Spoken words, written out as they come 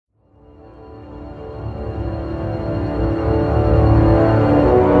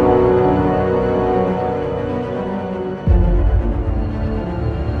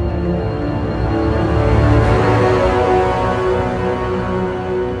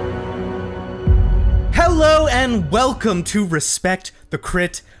and welcome to Respect the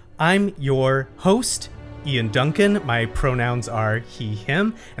Crit. I'm your host, Ian Duncan. My pronouns are he,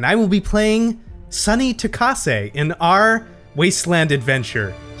 him, and I will be playing Sunny Takase in our Wasteland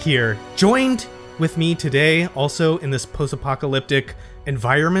adventure here. Joined with me today, also in this post-apocalyptic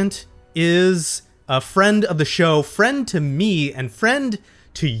environment, is a friend of the show, friend to me, and friend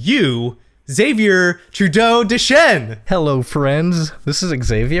to you, Xavier Trudeau-Deschênes. Hello, friends. This is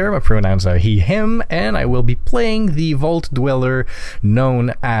Xavier. My pronouns are he, him, and I will be playing the vault dweller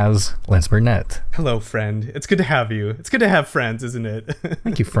known as Burnett. Hello, friend. It's good to have you. It's good to have friends, isn't it?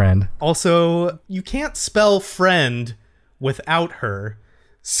 Thank you, friend. Also, you can't spell friend without her.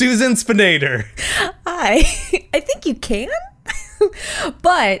 Susan Spenader. Hi. I think you can,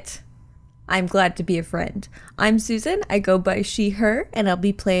 but I'm glad to be a friend. I'm Susan. I go by she, her, and I'll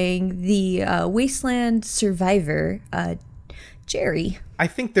be playing the Wasteland survivor, Gerry. I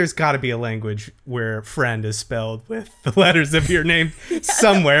think there's got to be a language where friend is spelled with the letters of your name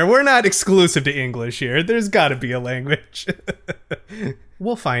somewhere. We're not exclusive to English here. There's got to be a language.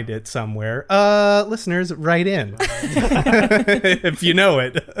 We'll find it somewhere. Listeners, write in if you know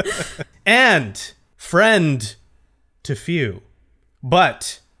it. And friend to few,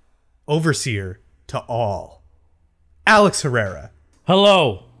 but overseer to all, Alex Herrera.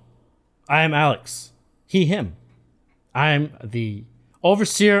 Hello, I am Alex. He, him. I'm the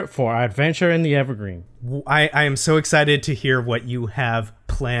overseer for our adventure in the Evergreen. I am so excited to hear what you have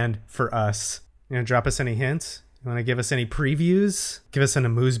planned for us. You gonna drop us any hints? You want to give us any previews? Give us an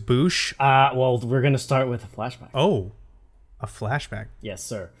amuse-bouche? Well, we're going to start with a flashback. Oh, a flashback. Yes,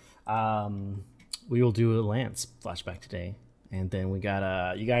 sir. We will do a Lance flashback today. And then we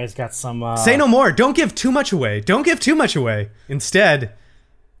got, you guys got some... Say no more. Don't give too much away. Don't give too much away. Instead,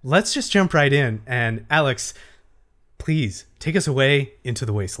 let's just jump right in. And Alex, please take us away into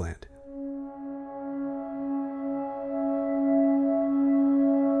the wasteland.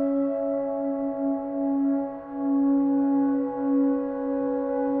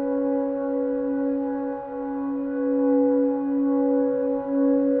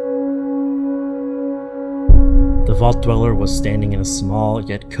 The Vault Dweller was standing in a small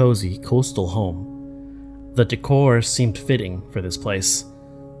yet cozy coastal home. The decor seemed fitting for this place.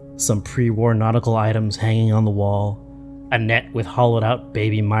 Some pre-war nautical items hanging on the wall, a net with hollowed-out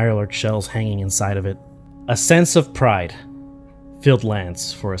baby mirelurk shells hanging inside of it. A sense of pride filled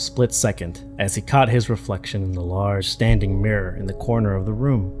Lance for a split second as he caught his reflection in the large standing mirror in the corner of the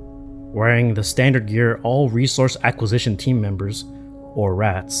room. Wearing the standard gear all resource acquisition team members, or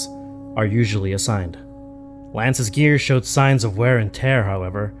RATs, are usually assigned. Lance's gear showed signs of wear and tear,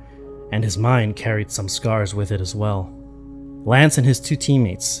 however, and his mind carried some scars with it as well. Lance and his two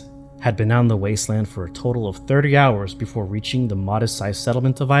teammates had been on the wasteland for a total of 30 hours before reaching the modest-sized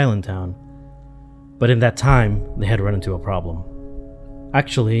settlement of Islandtown. But in that time, they had run into a problem.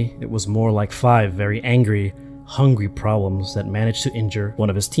 Actually, it was more like 5 very angry, hungry problems that managed to injure one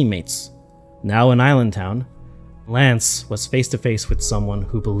of his teammates. Now in Islandtown, Lance was face to face with someone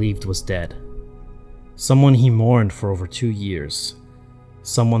who believed was dead. Someone he mourned for over 2 years.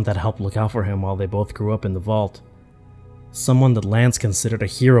 Someone that helped look out for him while they both grew up in the vault. Someone that Lance considered a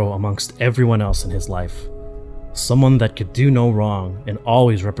hero amongst everyone else in his life. Someone that could do no wrong and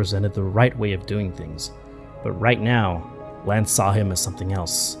always represented the right way of doing things. But right now, Lance saw him as something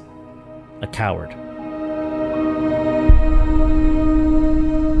else. A coward.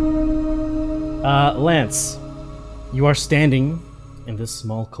 Lance, you are standing in this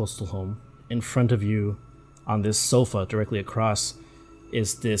small coastal home. In front of you, on this sofa directly across,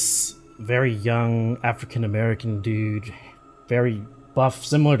 is this very young African-American dude, very buff,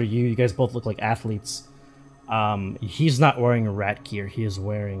 similar to you. You guys both look like athletes. He's not wearing a rat gear. He is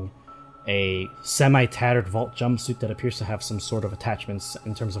wearing a semi-tattered vault jumpsuit that appears to have some sort of attachments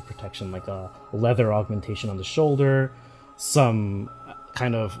in terms of protection, like a leather augmentation on the shoulder, some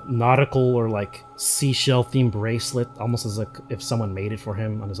kind of nautical or like seashell-themed bracelet, almost as if someone made it for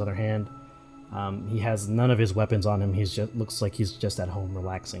him on his other hand. He has none of his weapons on him. He's just looks like he's just at home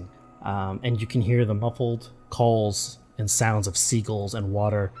relaxing. And you can hear the muffled calls and sounds of seagulls and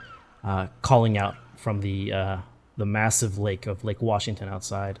water calling out from the massive lake of Lake Washington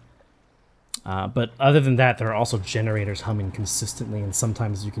outside. But other than that, there are also generators humming consistently, and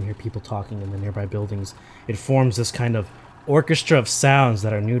sometimes you can hear people talking in the nearby buildings. It forms this kind of orchestra of sounds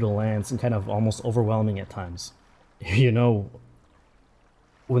that are new to Lance and kind of almost overwhelming at times. You know,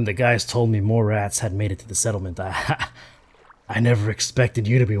 when the guys told me more rats had made it to the settlement, I never expected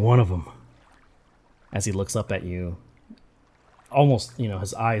you to be one of them. As he looks up at you, almost,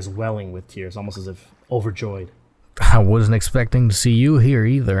 his eyes welling with tears, almost as if overjoyed. I wasn't expecting to see you here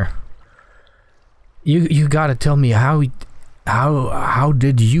either. You gotta tell me how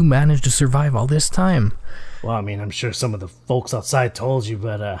did you manage to survive all this time? Well, I mean, I'm sure some of the folks outside told you,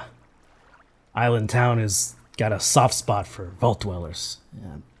 but Island Town has got a soft spot for vault dwellers.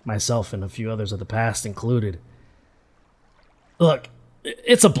 Yeah, myself and a few others of the past included. Look,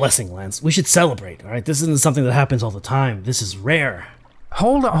 it's a blessing, Lance. We should celebrate, all right? This isn't something that happens all the time. This is rare.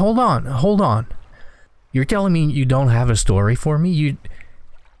 Hold on. You're telling me you don't have a story for me?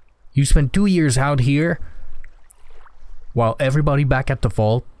 You spent 2 years out here while everybody back at the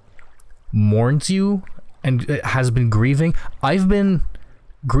vault mourns you and has been grieving. I've been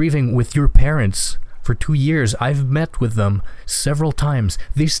grieving with your parents for 2 years. I've met with them several times.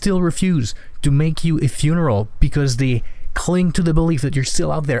 They still refuse to make you a funeral because they cling to the belief that you're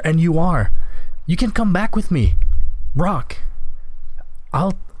still out there, and you are. You can come back with me, Brock.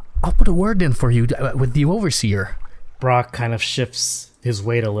 I'll put a word in for you with the overseer. Brock kind of shifts his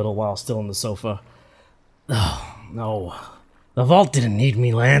weight a little while still on the sofa. Oh, no. The vault didn't need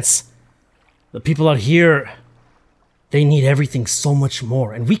me, Lance. The people out here, they need everything so much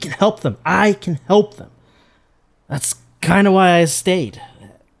more, and we can help them. I can help them. That's kind of why I stayed.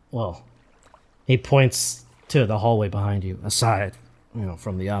 Well, he points to the hallway behind you, aside,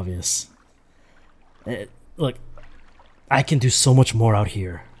 from the obvious. Look, I can do so much more out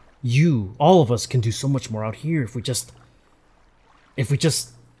here. You, all of us, can do so much more out here if we just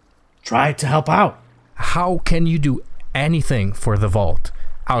try to help out. How can you do anything for the vault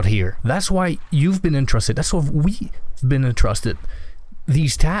out here? That's why you've been entrusted. That's why we've been entrusted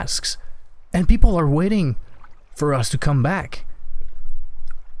these tasks. And people are waiting for us to come back.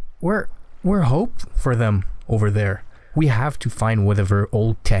 We're hope for them over there. We have to find whatever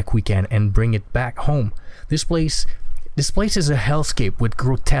old tech we can and bring it back home. This place is a hellscape with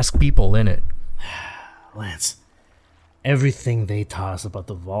grotesque people in it. Lance, everything they taught us about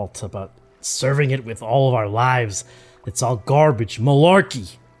the vault, about serving it with all of our lives, it's all garbage,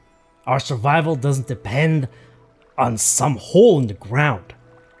 malarkey. Our survival doesn't depend on some hole in the ground.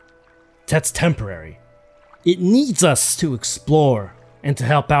 That's temporary. It needs us to explore and to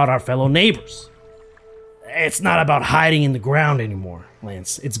help out our fellow neighbors. It's not about hiding in the ground anymore,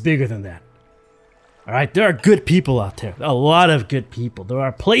 Lance. It's bigger than that. Alright, there are good people out there. A lot of good people. There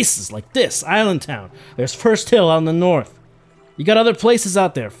are places like this, Island Town. There's First Hill out in the north. You got other places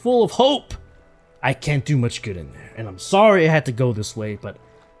out there full of hope. I can't do much good in there. And I'm sorry I had to go this way, but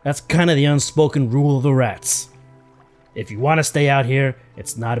that's kind of the unspoken rule of the rats. If you want to stay out here,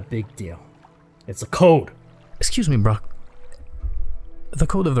 it's not a big deal. It's a code. Excuse me, Brock. The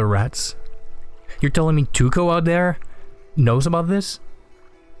code of the rats? You're telling me Tuco out there knows about this?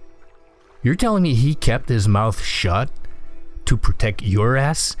 You're telling me he kept his mouth shut to protect your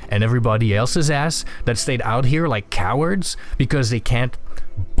ass and everybody else's ass that stayed out here like cowards because they can't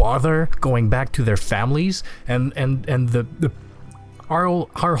bother going back to their families and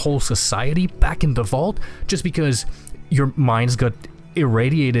our whole society back in the vault just because your minds got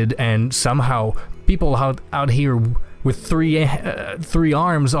irradiated and somehow people out here with three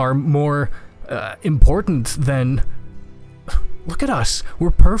arms are more important than... Look at us. We're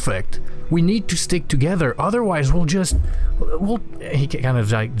perfect. We need to stick together. Otherwise, he kind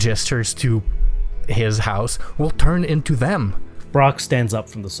of like gestures to his house. We'll turn into them. Brock stands up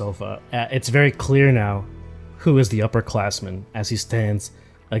from the sofa. It's very clear now who is the upperclassman as he stands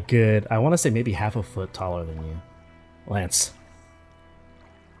a good, I want to say maybe half a foot taller than you. Lance,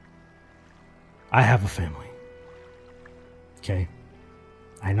 I have a family. Okay?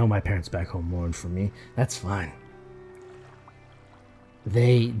 I know my parents back home mourn for me. That's fine.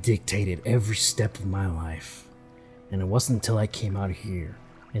 They dictated every step of my life. And it wasn't until I came out here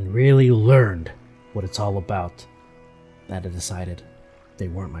and really learned what it's all about that I decided they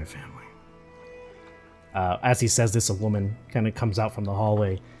weren't my family. As he says this, a woman kind of comes out from the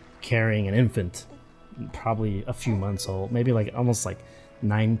hallway carrying an infant, probably a few months old, maybe like almost like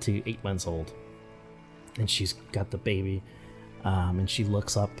 9 to 8 months old. And she's got the baby, and she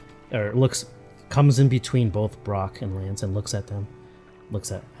comes in between both Brock and Lance and looks at them. Looks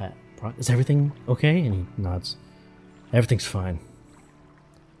at Brock. Is everything okay? And he nods. Everything's fine.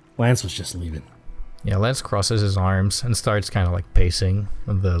 Lance was just leaving. Yeah, Lance crosses his arms and starts kind of like pacing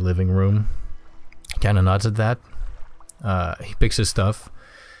in the living room. Kind of nods at that. He picks his stuff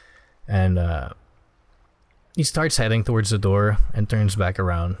and he starts heading towards the door and turns back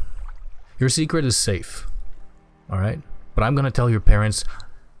around. Your secret is safe, alright? But I'm gonna tell your parents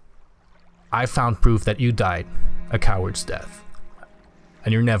I found proof that you died a coward's death.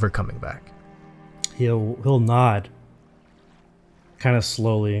 And you're never coming back. He'll nod kind of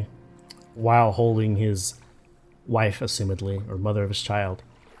slowly while holding his wife, assumedly, or mother of his child.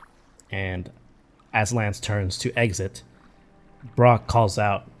 And As Lance turns to exit, Brock calls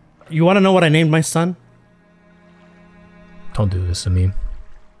out, "You want to know what I named my son?" Don't do this to me.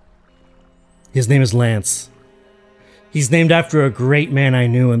 His name is Lance. He's named after a great man I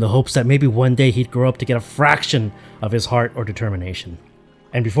knew in the hopes that maybe one day he'd grow up to get a fraction of his heart or determination.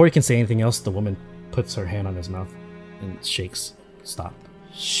 And before he can say anything else, the woman puts her hand on his mouth and shakes. Stop.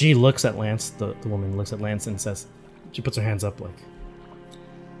 She looks at Lance, the woman looks at Lance and says, she puts her hands up like,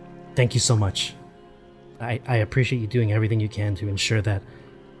 "Thank you so much. I appreciate you doing everything you can to ensure that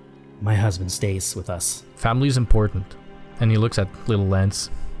my husband stays with us." Family's important. And he looks at little Lance.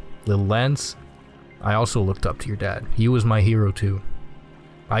 Little Lance, I also looked up to your dad. He was my hero too.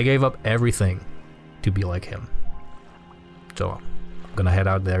 I gave up everything to be like him. So I'm gonna head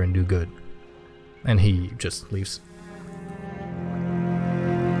out there and do good. And he just leaves.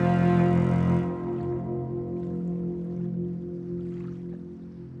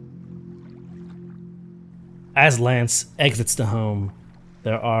 As Lance exits the home,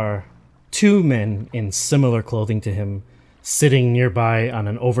 there are two men in similar clothing to him sitting nearby on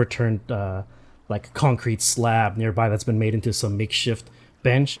an overturned like concrete slab nearby that's been made into some makeshift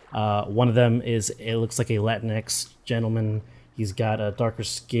bench. One of them it looks like a Latinx gentleman. He's got a darker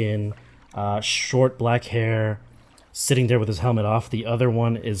skin, short black hair, sitting there with his helmet off. The other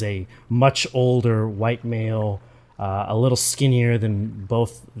one is a much older white male, a little skinnier than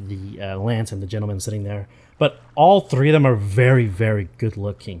both the Lance and the gentleman sitting there. But all three of them are very, very good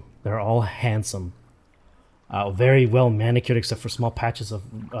looking. They're all handsome. Very well manicured except for small patches of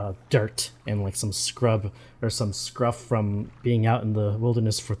dirt and like some scrub or some scruff from being out in the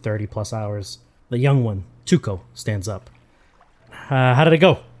wilderness for 30 plus hours. The young one, Tuco, stands up. How did it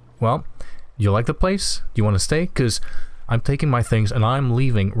go? Well, you like the place? Do you want to stay? Because I'm taking my things and I'm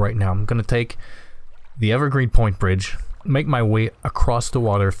leaving right now. I'm going to take the Evergreen Point Bridge, make my way across the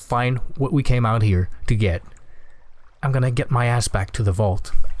water, find what we came out here to get. I'm going to get my ass back to the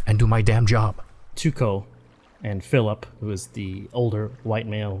vault and do my damn job. Tuco and Philip, who is the older white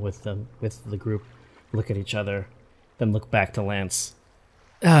male with the group, look at each other, then look back to Lance.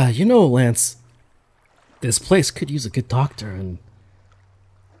 You know, Lance, this place could use a good doctor, and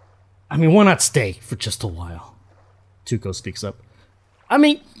I mean, why not stay for just a while? Tuco speaks up. I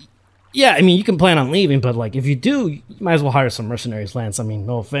mean, you can plan on leaving, but like, if you do, you might as well hire some mercenaries, Lance. I mean,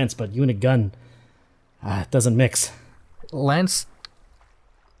 no offense, but you and a gun, it doesn't mix. Lance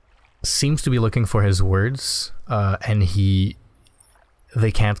seems to be looking for his words, and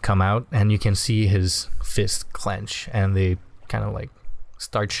they can't come out, and you can see his fist clench, and they kind of like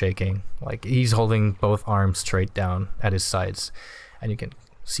start shaking. Like he's holding both arms straight down at his sides, and you can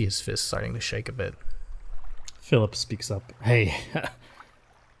see his fist starting to shake a bit. Philip speaks up. Hey,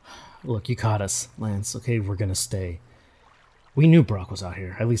 look, you caught us, Lance. Okay, we're gonna stay. We knew Brock was out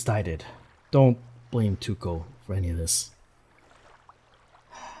here. At least I did. Don't blame Tuco for any of this.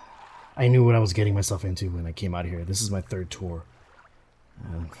 I knew what I was getting myself into when I came out here. This is my third tour.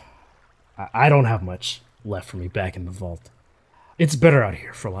 I don't have much left for me back in the vault. It's better out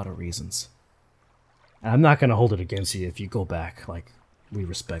here for a lot of reasons. And I'm not going to hold it against you if you go back. Like, we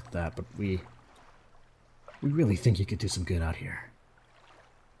respect that, but we really think you could do some good out here.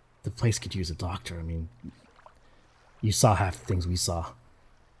 The place could use a doctor. I mean, you saw half the things we saw.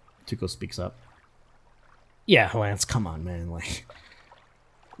 Tuco speaks up. Yeah, Lance, come on, man. Like,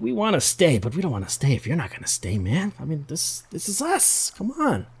 we want to stay, but we don't want to stay if you're not going to stay, man. I mean, this is us. Come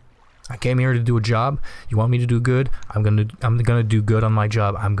on. I came here to do a job. You want me to do good? I'm gonna do good on my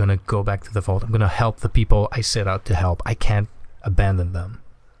job. I'm gonna go back to the vault. I'm gonna help the people I set out to help. I can't abandon them.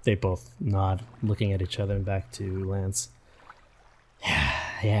 They both nod, looking at each other and back to Lance.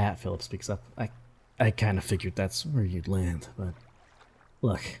 Yeah, Philip speaks up. I kind of figured that's where you'd land, but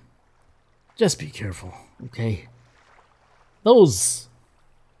look, just be careful, okay? Those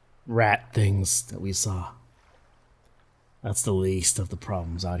rat things that we saw, that's the least of the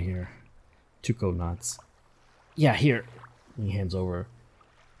problems out here. Tuco nods. Yeah, here. He hands over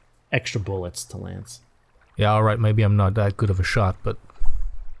extra bullets to Lance. Yeah, alright, maybe I'm not that good of a shot, but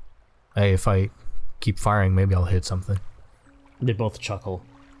hey, if I keep firing, maybe I'll hit something. They both chuckle.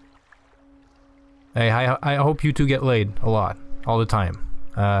 Hey, I hope you two get laid a lot, all the time.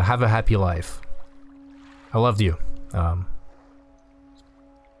 Have a happy life. I loved you.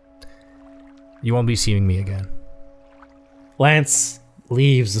 You won't be seeing me again. Lance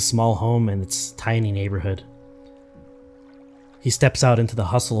leaves the small home and its tiny neighborhood. He steps out into the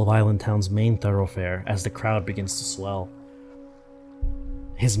hustle of Island Town's main thoroughfare as the crowd begins to swell.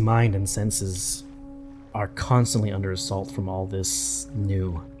 His mind and senses are constantly under assault from all this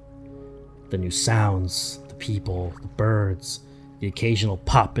new. The new sounds, the people, the birds, the occasional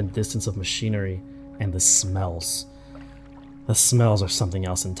pop and distance of machinery, And the smells. The smells are something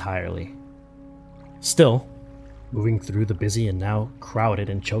else entirely. Still, moving through the busy and now crowded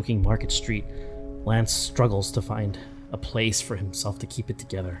and choking Market Street, Lance struggles to find a place for himself to keep it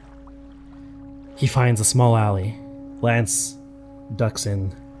together. He finds a small alley. Lance ducks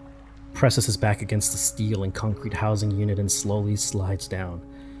in, presses his back against the steel and concrete housing unit, and slowly slides down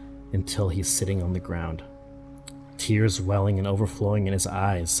until he's sitting on the ground. Tears welling and overflowing in his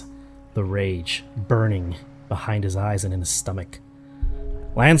eyes, the rage burning behind his eyes and in his stomach.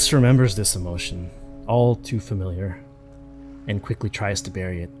 Lance remembers this emotion, all too familiar, and quickly tries to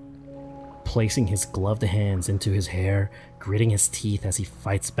bury it, placing his gloved hands into his hair, gritting his teeth as he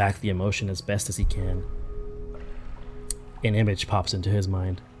fights back the emotion as best as he can. An image pops into his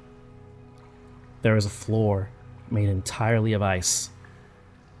mind. There is a floor made entirely of ice,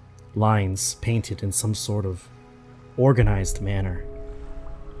 lines painted in some sort of organized manner.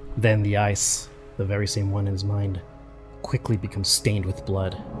 Then the ice, the very same one in his mind, quickly becomes stained with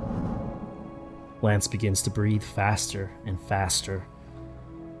blood. Lance begins to breathe faster and faster.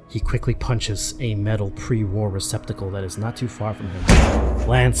 He quickly punches a metal pre-war receptacle that is not too far from him.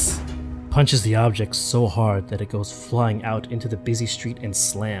 Lance punches the object so hard that it goes flying out into the busy street and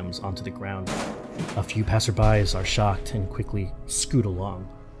slams onto the ground. A few passerbys are shocked and quickly scoot along.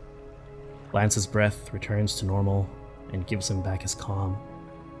 Lance's breath returns to normal and gives him back his calm.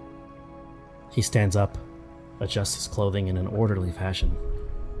 He stands up, adjusts his clothing in an orderly fashion,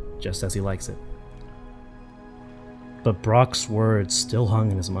 just as he likes it. But Brock's words still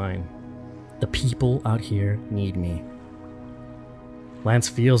hung in his mind. The people out here need me. Lance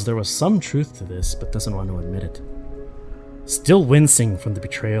feels there was some truth to this, but doesn't want to admit it. Still wincing from the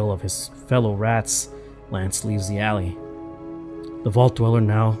betrayal of his fellow rats, Lance leaves the alley. The Vault Dweller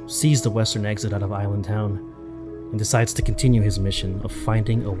now sees the western exit out of Island Town and decides to continue his mission of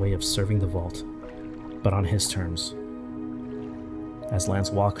finding a way of serving the Vault, but on his terms. As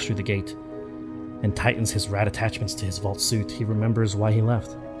Lance walks through the gate and tightens his rat attachments to his Vault suit, he remembers why he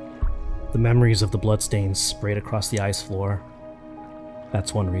left. The memories of the bloodstains sprayed across the ice floor.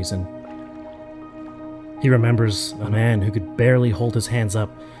 That's one reason. He remembers a man who could barely hold his hands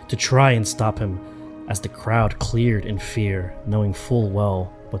up to try and stop him as the crowd cleared in fear, knowing full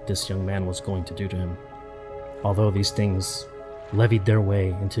well what this young man was going to do to him. Although these things levied their way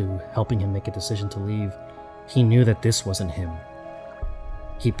into helping him make a decision to leave, he knew that this wasn't him.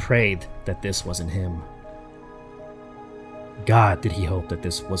 He prayed that this wasn't him. God, did he hope that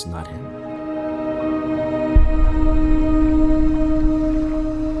this was not him.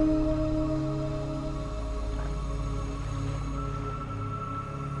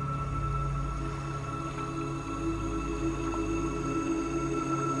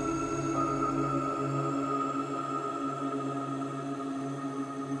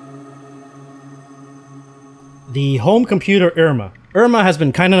 The home computer Irma. Irma has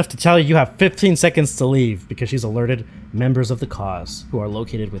been kind enough to tell you have 15 seconds to leave because she's alerted members of the cause who are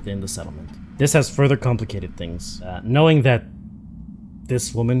located within the settlement. This has further complicated things. Knowing that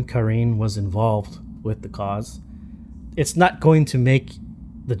this woman, Karine, was involved with the cause, it's not going to make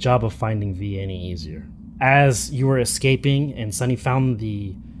the job of finding V any easier. As you were escaping and Sonny found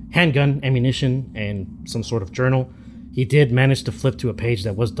the handgun, ammunition, and some sort of journal, he did manage to flip to a page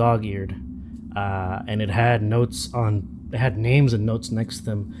that was dog-eared. And it had names and notes next to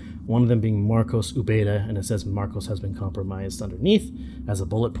them, one of them being Marcos Ubeda, and it says Marcos has been compromised underneath as a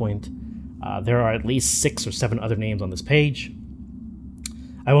bullet point. There are at least 6 or 7 other names on this page.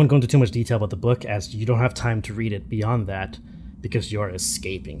 I won't go into too much detail about the book as you don't have time to read it beyond that because you're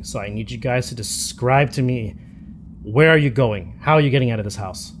escaping. So I need you guys to describe to me, where are you going? How are you getting out of this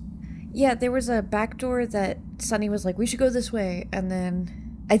house? Yeah, there was a back door that Sonny was like, we should go this way, and then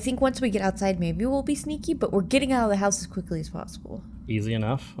I think once we get outside, maybe we'll be sneaky, but we're getting out of the house as quickly as possible. Easy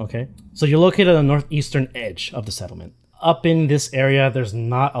enough, okay. So you're located on the northeastern edge of the settlement. Up in this area, there's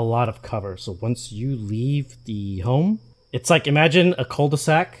not a lot of cover. So once you leave the home, it's like, imagine a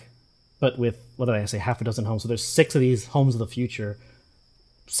cul-de-sac, but with, what did I say, half a dozen homes. So there's 6 of these homes of the future,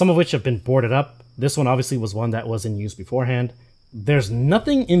 some of which have been boarded up. This one obviously was one that was in use beforehand. There's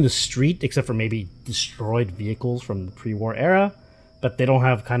nothing in the street except for maybe destroyed vehicles from the pre-war era. But they don't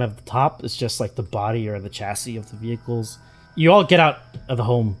have kind of the top. It's just like the body or the chassis of the vehicles. You all get out of the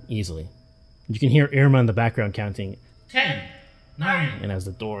home easily. You can hear Irma in the background counting 10, 9. And as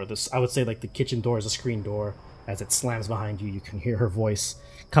the door, I would say like the kitchen door is a screen door. As it slams behind you, you can hear her voice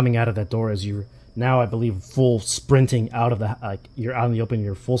coming out of that door as you're now, I believe, full sprinting out of the, like you're out in the open,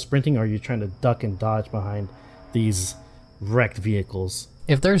 you're full sprinting, or you're trying to duck and dodge behind these wrecked vehicles.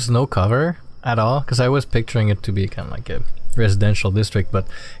 If there's no cover at all, because I was picturing it to be kind of like a residential district, but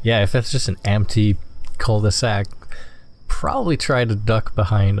yeah, if it's just an empty cul-de-sac, probably try to duck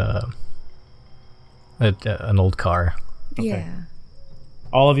behind an old car. Yeah.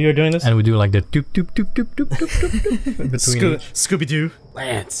 All of you are doing this? And we do like the doop doop doop doop doop doop doop between each. Scooby-Doo.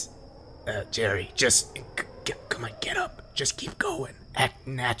 Lance, Gerry, just come on, get up. Just keep going. Act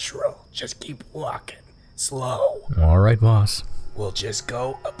natural. Just keep walking. Slow. All right, boss. We'll just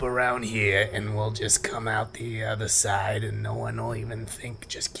go up around here and we'll just come out the other side and no one will even think.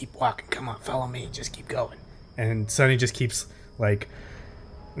 Just keep walking. Come on, follow me. Just keep going. And Sonny just keeps like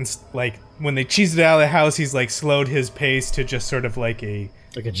when they cheesed it out of the house, he's like slowed his pace to just sort of like a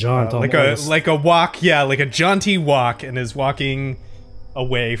jaunt, like a walk, yeah, like a jaunty walk, and is walking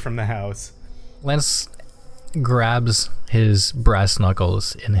away from the house. Lance grabs his brass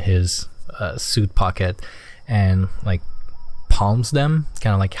knuckles in his suit pocket and like palms them,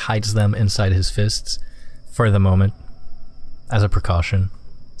 kind of like hides them inside his fists for the moment as a precaution.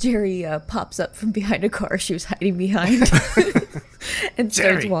 Gerry pops up from behind a car she was hiding behind and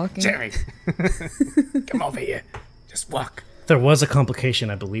starts walking. Gerry, come over here. Just walk. There was a complication,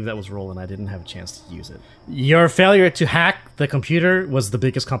 I believe that was rolling. I didn't have a chance to use it. Your failure to hack the computer was the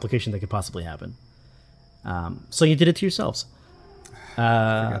biggest complication that could possibly happen. So you did it to yourselves.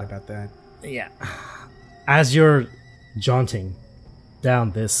 Forgot about that. Yeah. As you're jaunting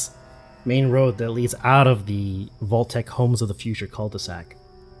down this main road that leads out of the Vault-Tec Homes of the Future cul-de-sac,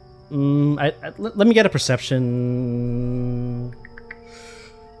 let me get a perception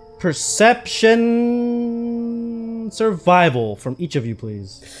survival from each of you,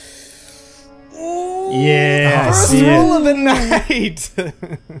 please. Ooh, yeah, first roll of the night.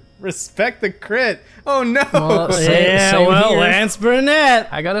 Respect the crit. Oh no. Well, same here. Lance Burnett.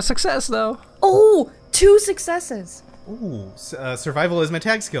 I got a success though. Oh, 2 successes. Ooh, survival is my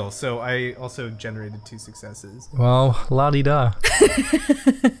tag skill, so I also generated 2 successes. Well, la-di-da.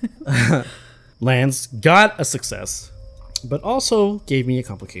 Lance got a success, but also gave me a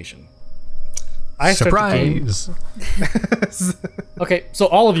complication. Surprise! Okay, so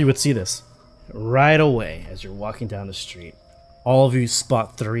all of you would see this right away as you're walking down the street. All of you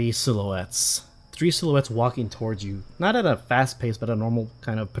spot 3 silhouettes. 3 silhouettes walking towards you, not at a fast pace, but a normal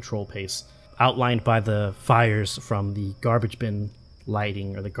kind of patrol pace, outlined by the fires from the garbage bin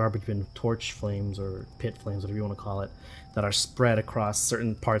lighting, or the garbage bin torch flames, or pit flames, whatever you want to call it, that are spread across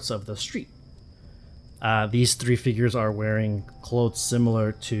certain parts of the street. These 3 figures are wearing clothes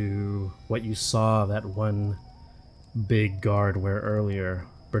similar to what you saw that one big guard wear earlier.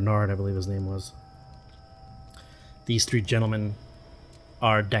 Bernard, I believe his name was. These 3 gentlemen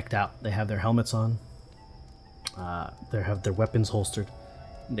are decked out. They have their helmets on. They have their weapons holstered.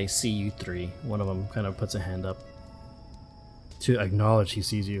 They see you 3. One of them kind of puts a hand up to acknowledge he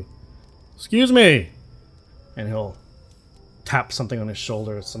sees you. Excuse me! And he'll tap something on his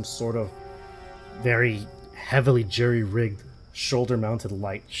shoulder, some sort of very heavily jury-rigged shoulder-mounted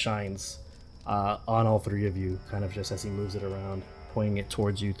light shines on all 3 of you, kind of just as he moves it around, pointing it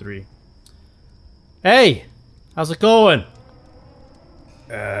towards you 3. Hey! How's it going?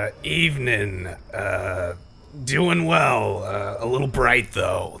 Evening. Doing well. A little bright,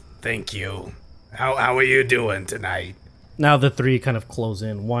 though. Thank you. How are you doing tonight? Now the 3 kind of close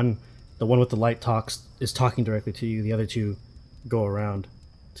in. The one with the light is talking directly to you. The other 2 go around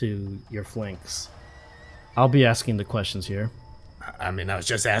to your flanks. I'll be asking the questions here. I mean, I was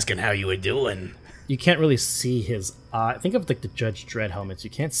just asking how you were doing. You can't really see his eye. Think of like the Judge Dredd helmets. You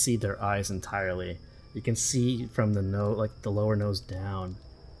can't see their eyes entirely. You can see from the nose, like the lower nose down.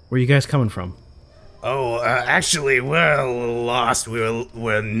 Where are you guys coming from? Oh, actually, we're a little lost.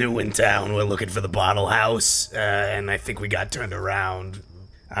 We're new in town. We're looking for the bottle house, and I think we got turned around.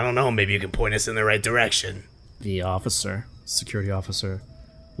 I don't know, maybe you can point us in the right direction. The security officer,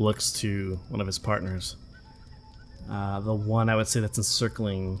 looks to one of his partners. The one I would say that's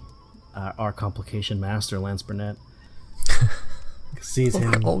encircling our complication master, Lance Burnett. Sees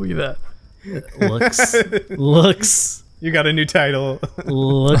him. Call me that. Looks. You got a new title.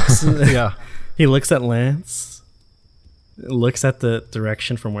 Looks. Yeah. He looks at Lance, looks at the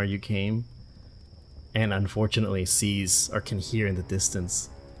direction from where you came, and unfortunately sees or can hear in the distance.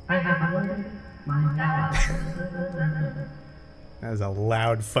 That was a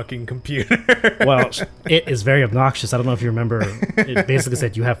loud fucking computer. Well, it is very obnoxious. I don't know if you remember. It basically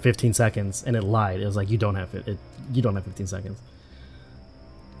said you have 15 seconds, and it lied. It was like you don't have 15 seconds.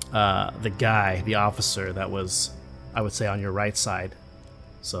 The officer that was, I would say, on your right side,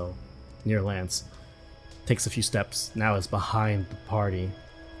 so near Lance, takes a few steps, now is behind the party.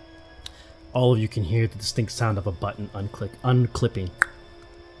 All of you can hear the distinct sound of a button unclipping.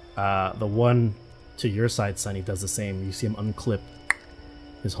 The one to your side, Sonny, does the same. You see him unclip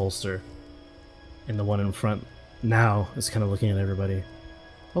his holster And the one in front now is kind of looking at everybody.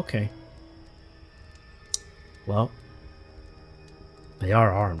 Okay. Well, they are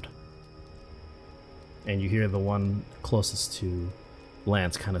armed. And you hear the one closest to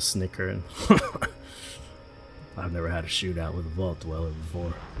Lance kind of snicker and I've never had a shootout with a Vault Dweller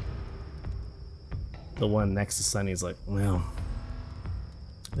before. The one next to Sunny's like, well,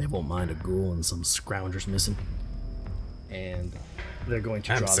 they won't mind a ghoul and some scroungers missing. And they're going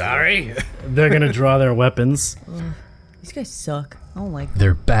to draw they're going to draw their weapons. Ugh, these guys suck. I don't like them.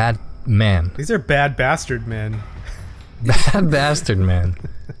 They're bad men. These are bad bastard men. Bad bastard men.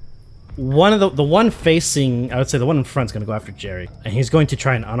 One of the one facing, I would say the one in front is going to go after Gerry. And he's going to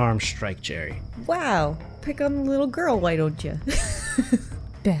try an unarmed strike Gerry. Wow. Pick on the little girl, why don't you?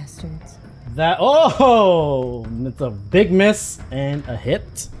 Bastards. It's a big miss and a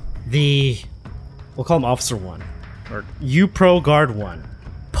hit. We'll call him Officer 1, or U-Pro Guard 1,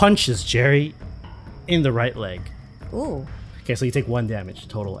 punches Gerry in the right leg. Ooh. Okay, so you take 1 damage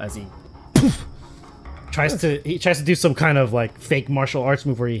total as he tries to do some kind of like fake martial arts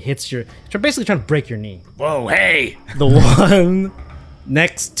move where he hits basically trying to break your knee. Whoa, hey! The one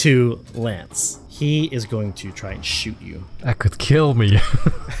next to Lance, he is going to try and shoot you. That could kill me.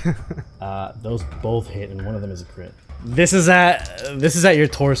 Those both hit, and one of them is a crit. This is at your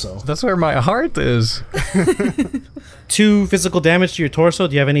torso. That's where my heart is. 2 physical damage to your torso.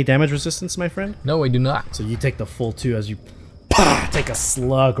 Do you have any damage resistance, my friend? No, I do not. So you take the full 2 as you take a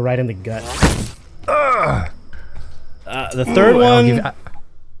slug right in the gut. The third one.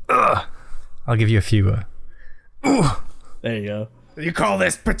 I'll give you a few. There you go. You call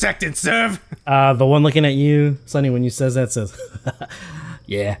this protect and serve? The one looking at you, Sonny, when you says that, says,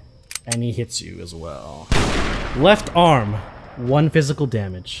 yeah. And he hits you as well. Left arm, 1 physical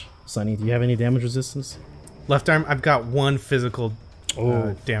damage. Sonny, do you have any damage resistance? Left arm, I've got 1 physical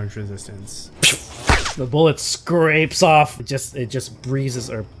damage resistance. The bullet scrapes off. It just breezes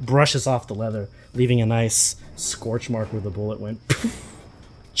or brushes off the leather, leaving a nice scorch mark where the bullet went.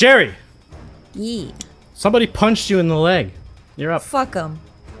 Gerry! Yeah. Somebody punched you in the leg. You're up. Fuck them.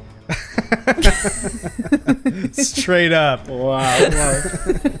 Straight up. Wow.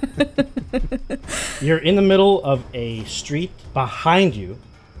 You're in the middle of a street. Behind you,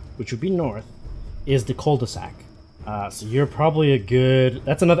 which would be north, is the cul-de-sac. So you're probably I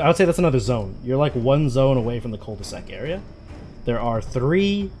would say that's another zone. You're like 1 zone away from the cul-de-sac area. There are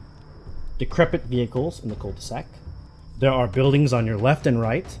 3 decrepit vehicles in the cul-de-sac. There are buildings on your left and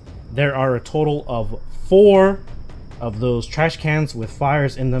right. There are a total of 4 of those trash cans with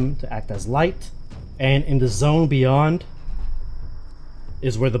fires in them to act as light. And in the zone beyond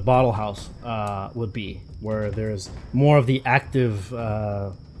is where the bottle house would be, where there's more of the active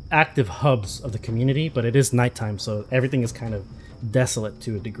hubs of the community, but it is nighttime, so everything is kind of desolate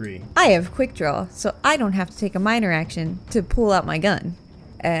to a degree. I have quick draw, so I don't have to take a minor action to pull out my gun.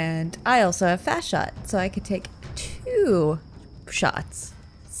 And I also have fast shot, so I could take 2 shots.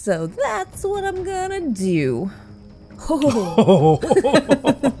 So that's what I'm gonna do. Oh.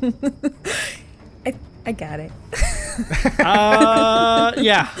 I got it.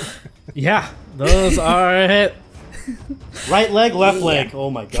 Yeah, those are a hit. Right leg, left leg. Oh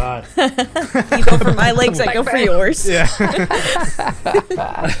my god. You go for my legs, I go for yours. Yeah.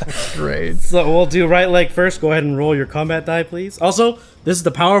 Great. So we'll do right leg first. Go ahead and roll your combat die, please. Also, this is the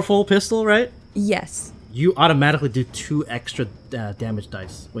powerful pistol, right? Yes. You automatically do 2 extra damage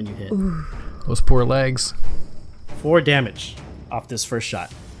dice when you hit. Ooh. Those poor legs. 4 damage off this first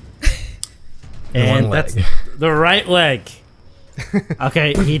shot. And And that's the right leg.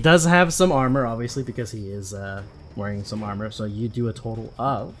 Okay, he does have some armor, obviously, because he is wearing some armor. So you do a total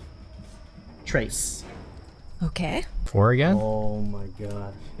of trace. Okay. 4 again? Oh my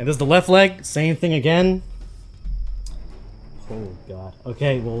god. And this is the left leg, same thing again. Oh god.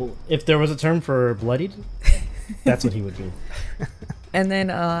 Okay, well, if there was a term for bloodied, that's what he would do. And then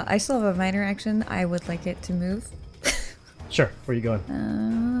I still have a minor action. I would like it to move. Sure, where are you going?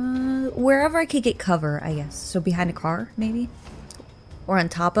 Wherever I could get cover, I guess. So behind a car, maybe? Or on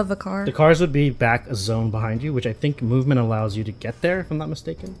top of a car? The cars would be back a zone behind you, which I think movement allows you to get there, if I'm not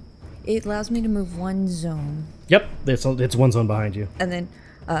mistaken. It allows me to move 1 zone. Yep, it's 1 zone behind you. And then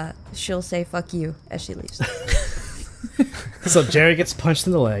she'll say fuck you as she leaves. So Gerry gets punched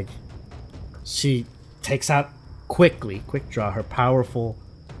in the leg. She takes out quick draw, her powerful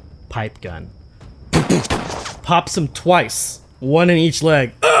pipe gun. Pops him twice, 1 in each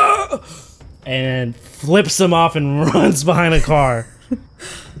leg. And flips him off and runs behind a car.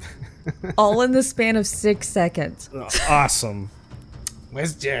 All in the span of 6 seconds. Awesome.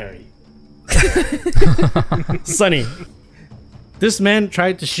 Where's Gerry? Sonny, this man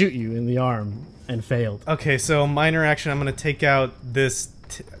tried to shoot you in the arm, and failed. Okay, so minor action. I'm gonna take out this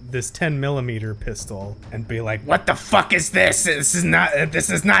 10mm pistol and be like, "What the fuck is this? This is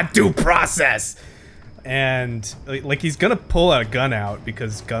not due process." And like he's gonna pull a gun out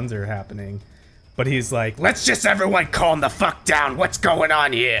because guns are happening, but he's like, "Let's just everyone calm the fuck down. What's going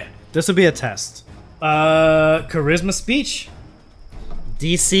on here?" This would be a test. Charisma speech.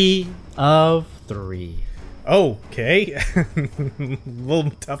 DC of 3. Okay, a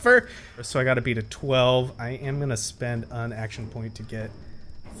little tougher. So I gotta beat a 12. I am gonna spend an action point to get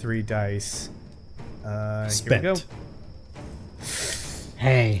 3 dice. Spent. Here we go.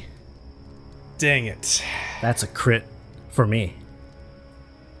 Hey, Dang it. that's a crit for me.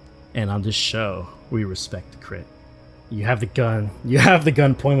 And on this show, we respect the crit. You have the gun. You have the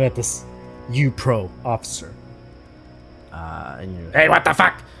gun pointed at this U-Pro officer. And you're, hey, what the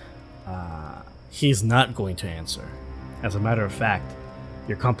fuck? He's not going to answer. As a matter of fact,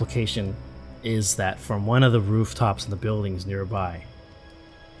 your complication is that from one of the rooftops in the buildings nearby,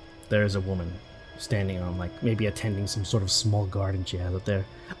 there is a woman standing on, like, maybe attending some sort of small garden she has up there.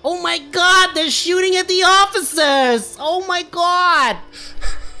 Oh my god, they're shooting at the officers! Oh my god!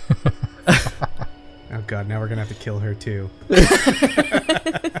 Oh god, now we're gonna have to kill her too.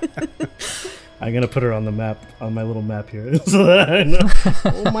 I'm gonna put her on the map, on my little map here, so that I know.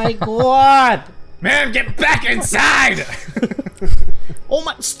 Oh my god! Man, get back inside! Oh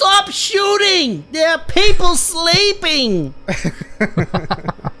my, stop shooting! There are people sleeping!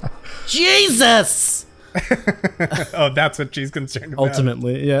 Jesus! Oh, that's what she's concerned about.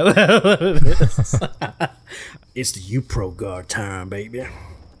 Ultimately, yeah. It is. It's the U-Pro guard time, baby.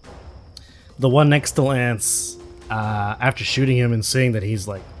 The one next to Lance, after shooting him and seeing that he's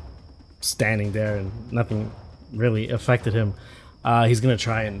like standing there and nothing really affected him, he's gonna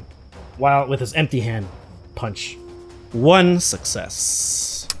try and, while with his empty hand, punch. 1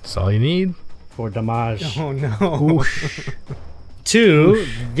 success That's all you need. for damage Oh no. to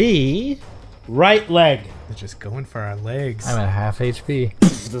the right leg. They're just going for our legs. I'm at half HP.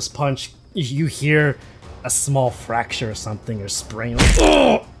 This punch, you hear a small fracture or something or sprain. Like,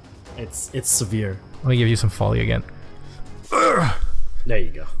 oh! It's severe. Let me give you some folly again. There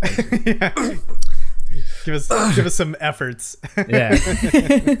you go. Yeah. Give us some efforts. Yeah.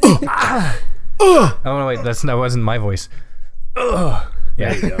 Oh no, wait, that wasn't my voice. Yeah,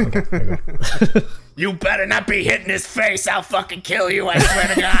 There you go. okay, there you go. You better not be hitting his face. I'll fucking kill you, I swear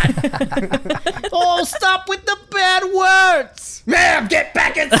to God. Oh, stop with the bad words! Ma'am, get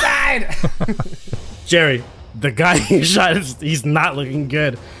back inside! Gerry, the guy you shot, he's not looking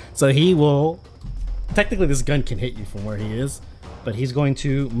good. So he will... Technically, this gun can hit you from where he is, but he's going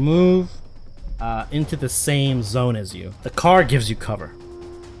to move into the same zone as you. The car gives you cover.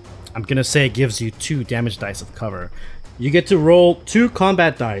 I'm going to say it gives you 2 damage dice of cover. You get to roll 2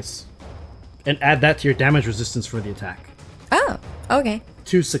 combat dice and add that to your damage resistance for the attack. Oh, okay.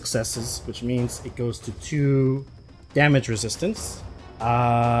 2 successes, which means it goes to 2 damage resistance.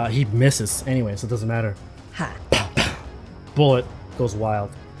 He misses anyway, so it doesn't matter. Ha. Bullet goes wild.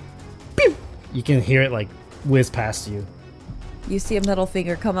 Pew! You can hear it like whiz past you. You see a middle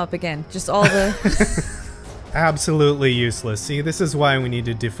finger come up again. Just all the... Absolutely useless. See, this is why we need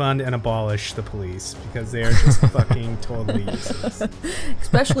to defund and abolish the police, because they are just fucking totally useless.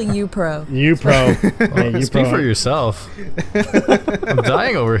 Especially you, Pro. You pro. Hey, you Speak for yourself. I'm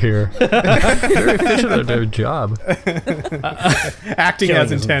dying over here. Very efficient at their job. Acting Killing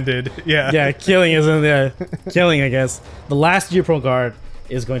as isn't- intended. Yeah. Yeah, killing isn't there. Killing, I guess. The last U-Pro guard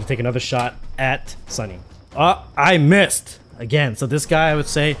is going to take another shot at Sunny. I missed again. So this guy, I would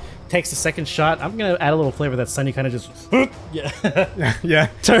say, takes the second shot. I'm gonna add a little flavor that Sunny kind of just Yeah.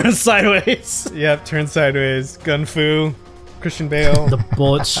 turns sideways. Yep. Turn sideways. Gun fu. Christian Bale. The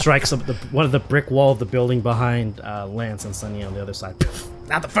bullet strikes up one of the brick wall of the building behind Lance and Sunny on the other side.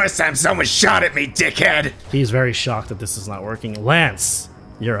 Not the first time someone shot at me, dickhead. He's very shocked that this is not working. Lance,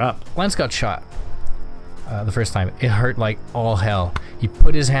 you're up. Lance got shot the first time. It hurt like all hell. He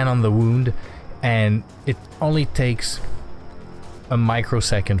put his hand on the wound, and it only takes a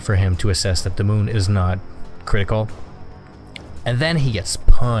microsecond for him to assess that the wound is not critical. And then he gets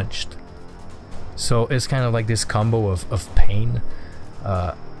punched. So it's kind of like this combo of pain.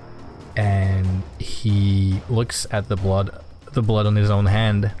 And he looks at the blood on his own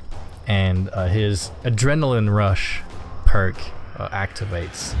hand, and his adrenaline rush perk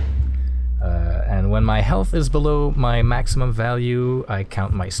activates. And when my health is below my maximum value, I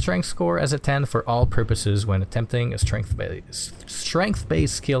count my strength score as a 10 for all purposes when attempting a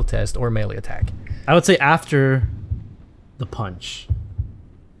strength-based skill test or melee attack. I would say after the punch,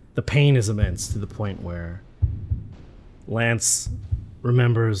 the pain is immense to the point where Lance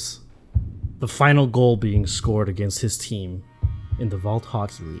remembers the final goal being scored against his team in the Vault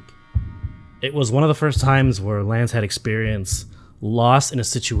Hockey League. It was one of the first times where Lance had experienced loss in a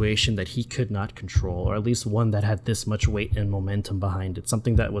situation that he could not control, or at least one that had this much weight and momentum behind it,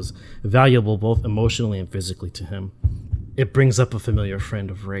 something that was valuable both emotionally and physically to him. It brings up a familiar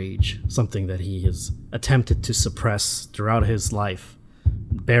friend of rage, something that he has attempted to suppress throughout his life,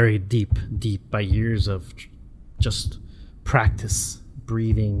 buried deep by years of just practice,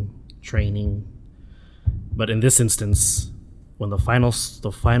 breathing, training. But in this instance, when the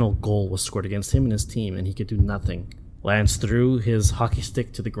final goal was scored against him and his team and he could do nothing, Lance threw his hockey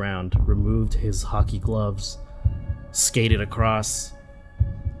stick to the ground, removed his hockey gloves, skated across,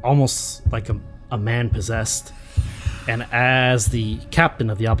 almost like a man possessed. And as the captain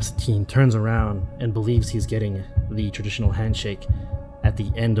of the opposite team turns around and believes he's getting the traditional handshake at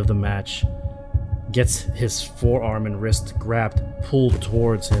the end of the match, gets his forearm and wrist grabbed, pulled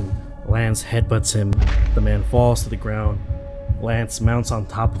towards him, Lance headbutts him, the man falls to the ground, Lance mounts on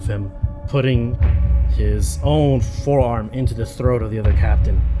top of him, putting his own forearm into the throat of the other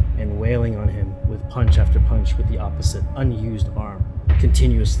captain and wailing on him with punch after punch with the opposite unused arm,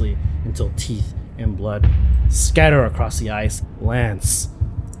 continuously until teeth and blood scatter across the ice. Lance,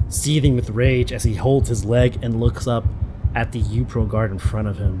 seething with rage as he holds his leg and looks up at the UPro guard in front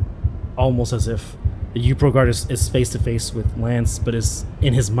of him, almost as if the UPro guard is face to face with Lance, but is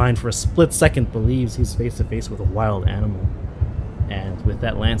in his mind for a split second believes he's face to face with a wild animal. And with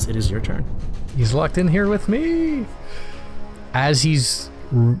that, Lance, it is your turn. He's locked in here with me. As he's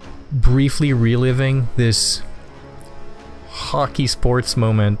briefly reliving this hockey sports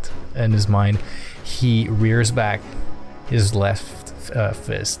moment in his mind, he rears back his left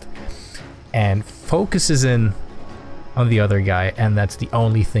fist and focuses in on the other guy, and that's the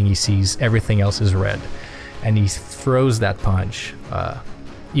only thing he sees. Everything else is red. And he throws that punch,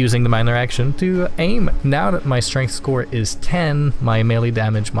 using the minor action to aim. Now that my strength score is 10, my melee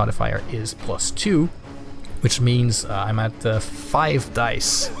damage modifier is +2, which means I'm at 5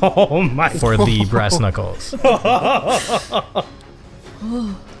 dice for the brass knuckles.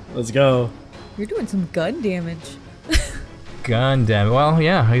 Let's go. You're doing some gun damage. Gun damage. Well,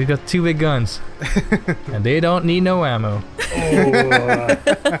 yeah, I got 2 big guns. And they don't need no ammo.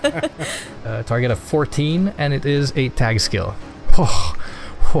 Target of 14, and it is a tag skill.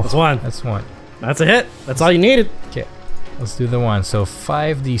 That's one. That's one. That's a hit. That's all you needed. Okay, let's do the one. So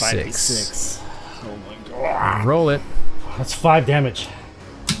 5d6. 5d6. Oh my god. Roll it. That's 5 damage.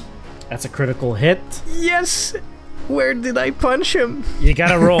 That's a critical hit. Yes! Where did I punch him? You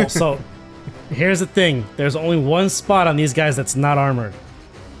gotta roll. So here's the thing. There's only one spot on these guys that's not armored.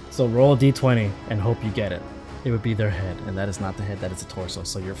 So roll a d20 and hope you get it. It would be their head, and that is not the head, that is the torso.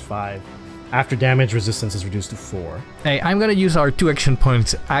 So you're 5. After damage, resistance is reduced to 4. Hey, I'm gonna use our 2 action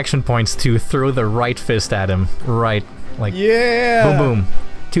points to throw the right fist at him. Right. Like, yeah! boom, boom.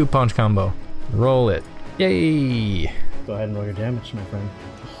 2-punch combo. Roll it. Yay! Go ahead and roll your damage, my friend.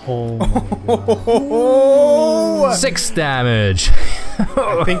 Oh my god. 6 damage.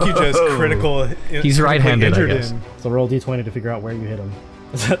 I think you just critical. He's right-handed, I guess. So roll d20 to figure out where you hit him.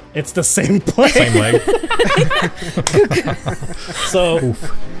 It's the same play. Same leg. So,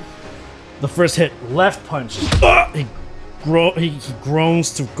 oof. The first hit, left punch. He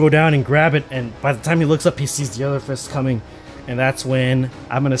groans to go down and grab it, and by the time he looks up, he sees the other fist coming, and that's when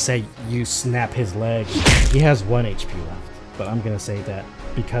I'm gonna say you snap his leg. He has 1 HP left, but I'm gonna say that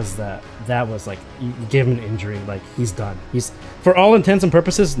because that was like you gave him an injury, like he's done. He's, for all intents and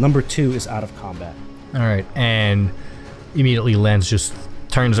purposes, number 2 is out of combat. All right, and immediately Lance just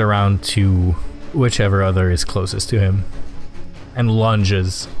turns around to whichever other is closest to him and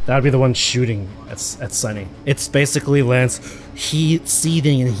lunges. That would be the one shooting at Sunny. It's basically Lance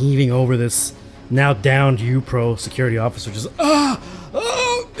seething and heaving over this now downed UPro security officer, just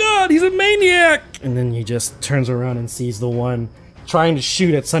oh god, he's a maniac! And then he just turns around and sees the one trying to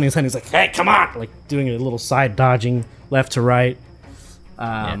shoot at Sunny. Sunny's like, hey, come on! Like doing a little side dodging left to right.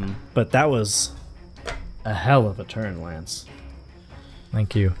 But that was a hell of a turn, Lance.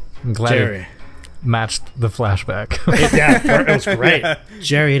 Thank you. I'm glad Gerry. Matched the flashback. Yeah, it was great.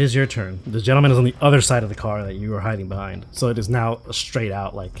 Gerry, it is your turn. The gentleman is on the other side of the car that you were hiding behind. So it is now a straight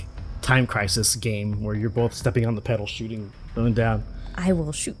out like Time Crisis game where you're both stepping on the pedal, shooting, going down. I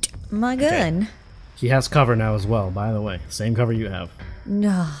will shoot my gun. Okay. He has cover now as well, by the way. Same cover you have.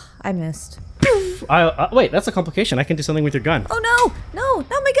 No, I missed. Wait, that's a complication. I can do something with your gun. Oh no,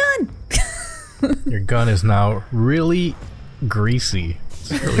 not my gun. Your gun is now really greasy.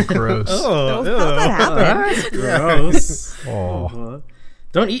 It's really gross. Oh, how'd that happen? Gross. Oh.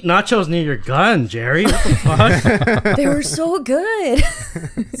 Don't eat nachos near your gun, Gerry. What the fuck? They were so good.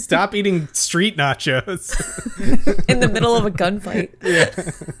 Stop eating street nachos. In the middle of a gunfight.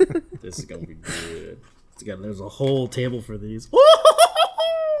 This is gonna be good. There's a whole table for these.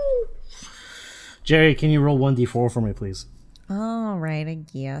 Gerry, can you roll 1d4 for me, please? All right, I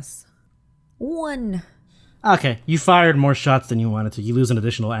guess. 1. Okay, you fired more shots than you wanted to. You lose an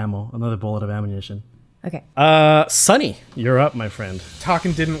additional ammo, another bullet of ammunition. Okay. Sonny, you're up, my friend.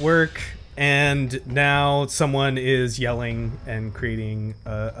 Talking didn't work, and now someone is yelling and creating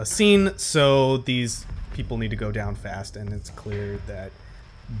a scene, so these people need to go down fast, and it's clear that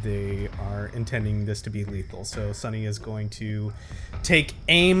they are intending this to be lethal. So Sonny is going to take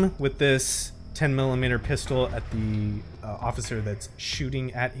aim with this 10mm pistol at the officer that's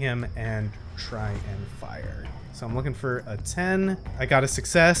shooting at him and try and fire. So I'm looking for a 10. I got a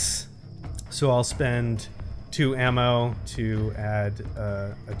success. So I'll spend 2 ammo to add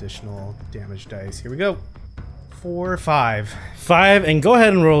additional damage dice. Here we go. 4, 5. 5, and go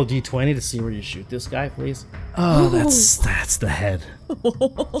ahead and roll a d20 to see where you shoot this guy, please. Oh, that's the head.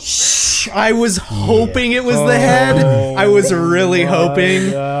 I was hoping it was the head. I was really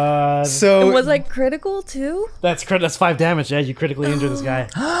hoping. God. So And was I critical too? That's 5 damage. Yeah, you critically injure this guy.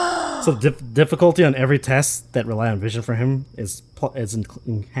 So the difficulty on every test that rely on vision for him is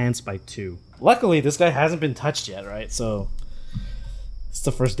enhanced by 2. Luckily, this guy hasn't been touched yet, right? So it's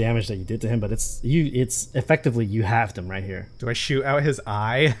the first damage that you did to him, but it's effectively you halved him right here. do I shoot out his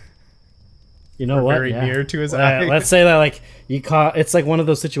eye? You know what? Very near to his eye. Let's say that like you caught. It's like one of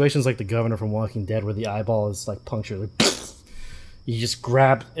those situations like the governor from Walking Dead, where the eyeball is like punctured. Like, you just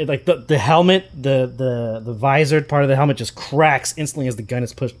grab it, like the helmet, the visored part of the helmet just cracks instantly as the gun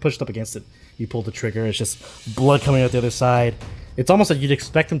is pushed up against it. You pull the trigger. It's just blood coming out the other side. It's almost like you'd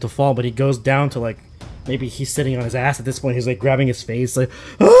expect him to fall, but he goes down to like maybe he's sitting on his ass at this point. He's like grabbing his face, like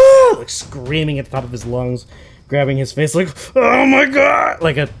like screaming at the top of his lungs. Grabbing his face like, oh my god,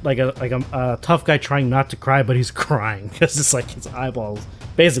 like a tough guy trying not to cry, but he's crying because it's like his eyeball's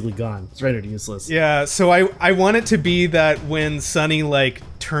basically gone. It's rendered useless. Yeah, so I want it to be that when Sonny like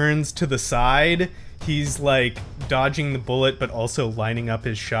turns to the side, he's like dodging the bullet but also lining up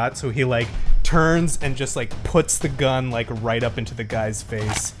his shot. So he like turns and just like puts the gun like right up into the guy's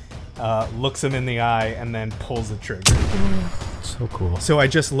face, looks him in the eye, and then pulls the trigger. So cool. So I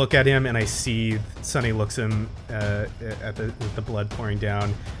just look at him and I see Sonny looks him at the blood pouring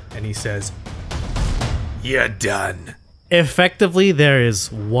down, and he says, "You're done." Effectively, there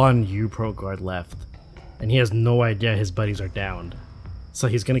is one U-Pro guard left, and he has no idea his buddies are downed. So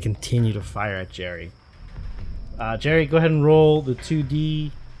he's going to continue to fire at Gerry. Gerry, go ahead and roll the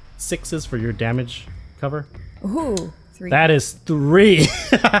 2d6s for your damage cover. Ooh, 3. That is 3.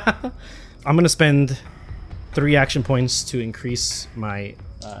 I'm going to spend 3 action points to increase my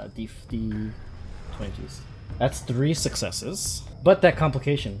D20s. That's 3 successes. But that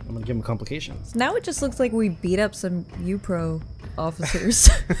complication, I'm going to give him a complication. Now it just looks like we beat up some U-Pro officers.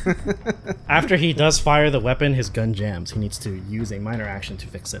 After he does fire the weapon, his gun jams. He needs to use a minor action to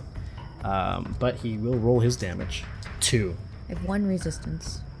fix it. But he will roll his damage. 2. I have 1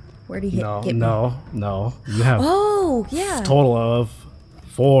 resistance. Where'd he hit? No. You have Oh, yeah. total of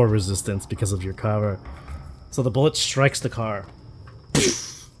 4 resistance because of your cover. So the bullet strikes the car.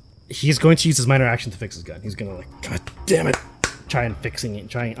 He's going to use his minor action to fix his gun. He's going to like, god damn it, try and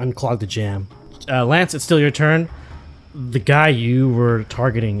unclog the jam. Lance, it's still your turn. The guy you were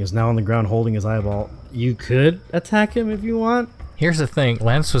targeting is now on the ground holding his eyeball. You could attack him if you want. Here's the thing,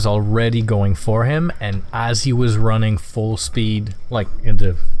 Lance was already going for him, and as he was running full speed, like in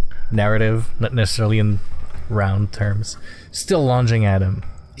the narrative, not necessarily in round terms, still lunging at him,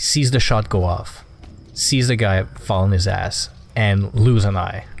 he sees the shot go off, sees the guy fall on his ass, and lose an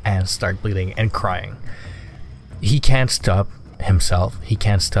eye, and start bleeding and crying. He can't stop himself, he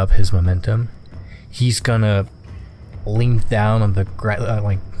can't stop his momentum. He's gonna lean down on the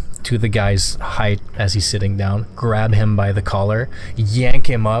like to the guy's height as he's sitting down, grab him by the collar, yank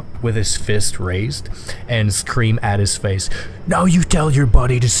him up with his fist raised, and scream at his face, "Now you tell your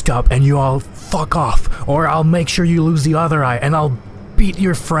buddy to stop and you all fuck off, or I'll make sure you lose the other eye and I'll beat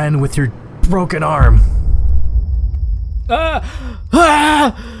your friend with your broken arm."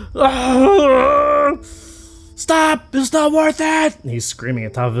 Stop! It's not worth it! He's screaming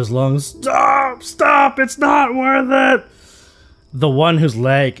at the top of his lungs. Stop! Stop! It's not worth it! The one whose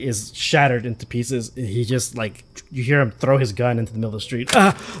leg is shattered into pieces, he just like, you hear him throw his gun into the middle of the street.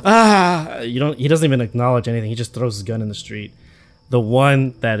 He doesn't even acknowledge anything. He just throws his gun in the street. The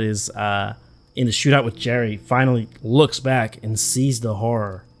one that is in the shootout with Gerry finally looks back and sees the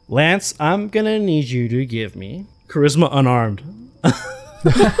horror. Lance, I'm gonna need you to give me charisma unarmed.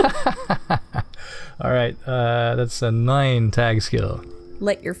 All right, that's a 9 tag skill.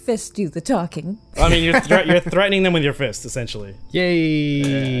 Let your fist do the talking. I mean, you're threatening them with your fist, essentially.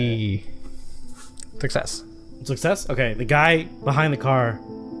 Yay! Success. Success? Okay, the guy behind the car,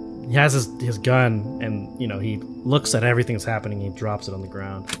 he has his gun, and, you know, he looks at everything that's happening, he drops it on the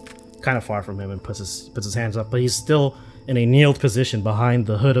ground, kind of far from him, and puts his hands up, but he's still in a kneeled position behind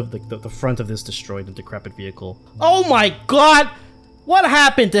the hood of the front of this destroyed and decrepit vehicle. Oh my god! What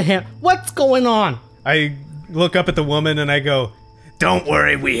happened to him? What's going on? I look up at the woman and I go, Don't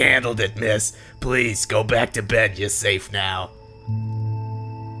worry, we handled it, miss. Please, go back to bed, you're safe now.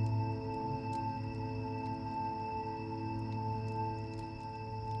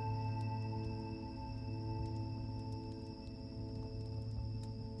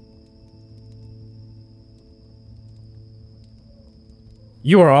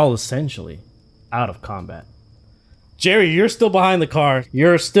 You are all essentially out of combat. Gerry, you're still behind the car.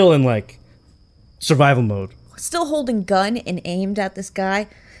 You're still in, like, survival mode. Still holding gun and aimed at this guy.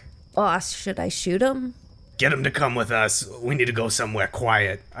 Boss, should I shoot him? Get him to come with us. We need to go somewhere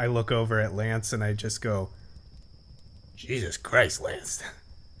quiet. I look over at Lance and I just go, Jesus Christ, Lance.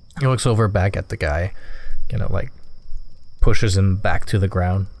 He looks over back at the guy, you know, like, pushes him back to the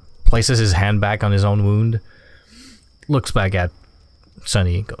ground, places his hand back on his own wound, looks back at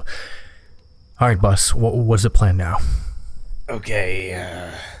Sonny and goes, all right, boss, what's the plan now? Okay,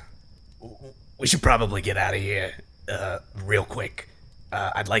 we should probably get out of here, real quick.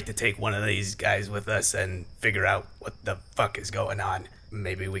 I'd like to take one of these guys with us and figure out what the fuck is going on.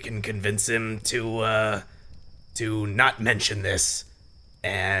 Maybe we can convince him to not mention this.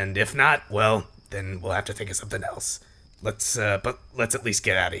 And if not, well, then we'll have to think of something else. Let's at least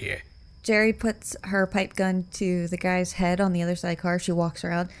get out of here. Gerry puts her pipe gun to the guy's head on the other side of the car. She walks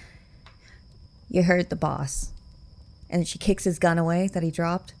around. You heard the boss. And then she kicks his gun away that he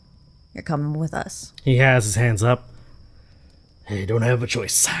dropped. You're coming with us. He has his hands up. Hey, don't have a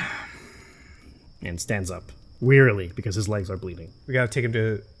choice. And stands up, wearily, because his legs are bleeding. we gotta take him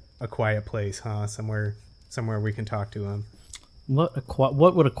to a quiet place, huh? Somewhere we can talk to him.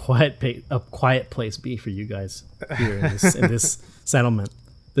 What would a quiet place be for you guys here in this settlement?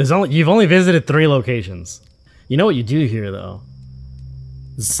 You've only visited 3 locations. You know what you do here, though?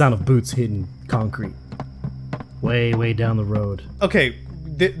 The sound of boots hitting concrete. Way down the road. Okay,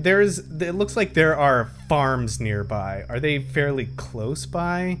 it looks like there are farms nearby. Are they fairly close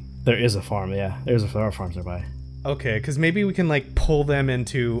by? There is a farm, yeah. There are farms nearby. Okay, because maybe we can, like, pull them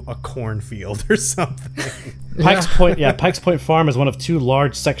into a cornfield or something. Pikes Point Farm is one of 2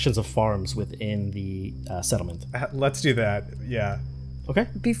 large sections of farms within the settlement. Let's do that, yeah. Okay.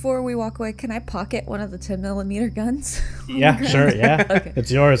 Before we walk away, can I pocket one of the 10mm guns? Yeah, sure, yeah. Okay.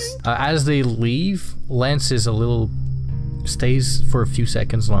 It's yours. As they leave, Lance stays for a few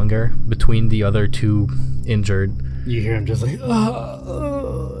seconds longer between the other 2 injured. You hear him just like,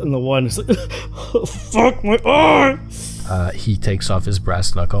 and the one is like, oh, fuck my eye. He takes off his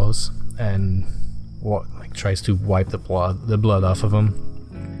brass knuckles and tries to wipe the blood off of him,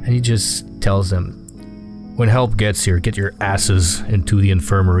 and he just tells them, when help gets here, get your asses into the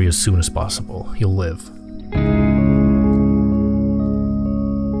infirmary as soon as possible. You'll live.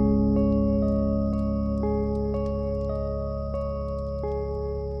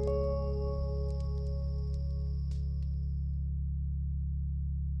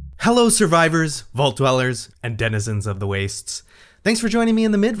 Hello, survivors, vault dwellers, and denizens of the wastes. Thanks for joining me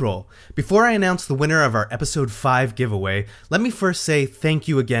in the mid-roll. Before I announce the winner of our episode 5 giveaway, let me first say thank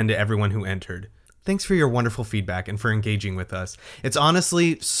you again to everyone who entered. Thanks for your wonderful feedback and for engaging with us. It's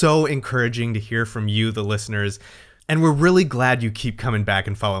honestly so encouraging to hear from you, the listeners, and we're really glad you keep coming back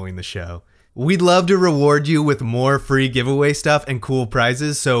and following the show. We'd love to reward you with more free giveaway stuff and cool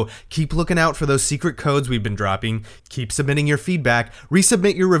prizes, so keep looking out for those secret codes we've been dropping, keep submitting your feedback,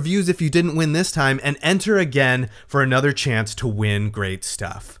 resubmit your reviews if you didn't win this time, and enter again for another chance to win great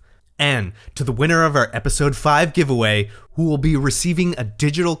stuff. And to the winner of our episode 5 giveaway, who will be receiving a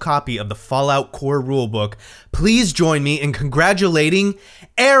digital copy of the Fallout Core Rulebook, please join me in congratulating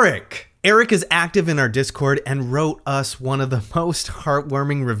Eric! Eric is active in our Discord and wrote us one of the most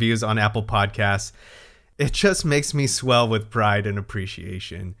heartwarming reviews on Apple Podcasts. It just makes me swell with pride and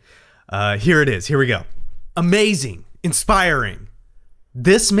appreciation. Here it is. Here we go. Amazing. Inspiring.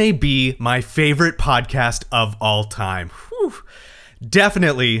 This may be my favorite podcast of all time. Whew.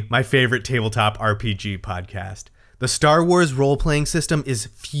 Definitely my favorite tabletop RPG podcast. The Star Wars role-playing system is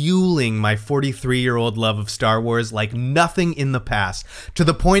fueling my 43-year-old love of Star Wars like nothing in the past, to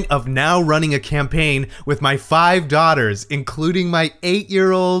the point of now running a campaign with my 5 daughters, including my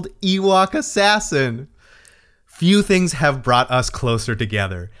 8-year-old Ewok assassin. Few things have brought us closer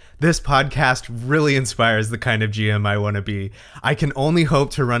together. This podcast really inspires the kind of GM I want to be. I can only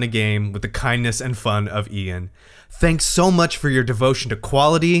hope to run a game with the kindness and fun of Ian. Thanks so much for your devotion to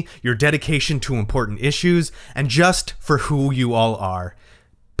quality, your dedication to important issues, and just for who you all are.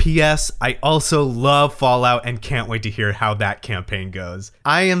 P.S. I also love Fallout and can't wait to hear how that campaign goes.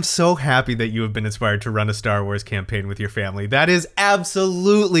 I am so happy that you have been inspired to run a Star Wars campaign with your family. That is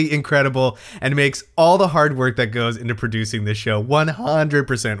absolutely incredible and makes all the hard work that goes into producing this show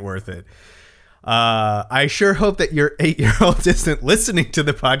 100% worth it. I sure hope that your 8-year-old isn't listening to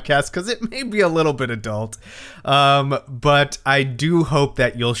the podcast because it may be a little bit adult. But I do hope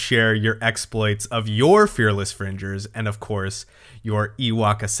that you'll share your exploits of your Fearless Fringers and, of course, your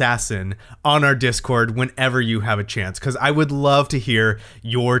Ewok Assassin on our Discord whenever you have a chance, because I would love to hear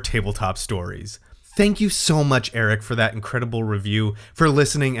your tabletop stories. Thank you so much, Eric, for that incredible review, for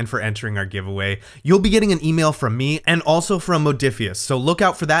listening, and for entering our giveaway. You'll be getting an email from me and also from Modiphius, so look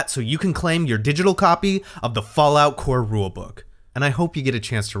out for that so you can claim your digital copy of the Fallout Core Rulebook. And I hope you get a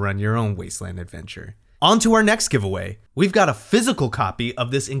chance to run your own Wasteland adventure. On to our next giveaway. We've got a physical copy of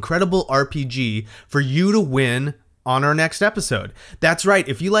this incredible RPG for you to win on our next episode. That's right,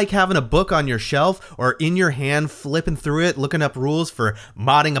 if you like having a book on your shelf or in your hand, flipping through it, looking up rules for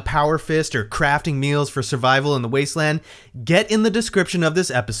modding a power fist or crafting meals for survival in the wasteland, get in the description of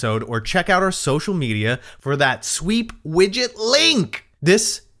this episode or check out our social media for that sweep widget link.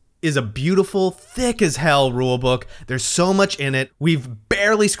 This is a beautiful, thick as hell rulebook. There's so much in it. We've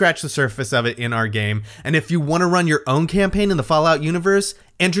barely scratched the surface of it in our game. And if you want to run your own campaign in the Fallout universe,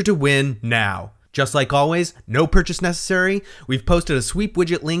 enter to win now. Just like always, no purchase necessary. We've posted a sweep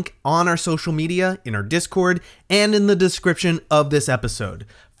widget link on our social media, in our Discord, and in the description of this episode.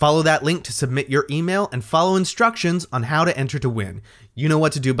 Follow that link to submit your email and follow instructions on how to enter to win. You know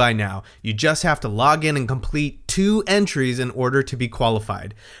what to do by now. You just have to log in and complete 2 entries in order to be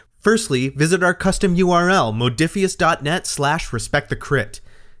qualified. Firstly, visit our custom URL, modiphius.net/respectthecrit.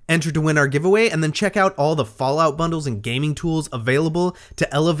 Enter to win our giveaway, and then check out all the Fallout bundles and gaming tools available to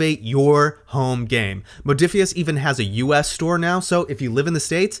elevate your home game. Modiphius even has a US store now, so if you live in the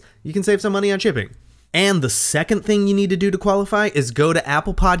States, you can save some money on shipping. And the second thing you need to do to qualify is go to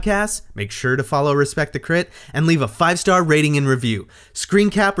Apple Podcasts, make sure to follow Respect the Crit, and leave a 5-star rating and review. Screen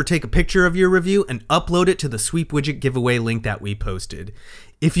cap or take a picture of your review and upload it to the sweep widget giveaway link that we posted.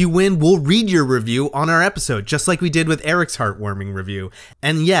 If you win, we'll read your review on our episode, just like we did with Eric's heartwarming review.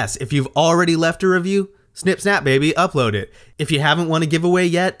 And yes, if you've already left a review, snip snap baby, upload it. If you haven't won a giveaway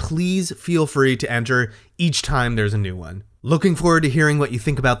yet, please feel free to enter each time there's a new one. Looking forward to hearing what you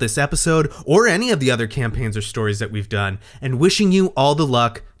think about this episode or any of the other campaigns or stories that we've done, and wishing you all the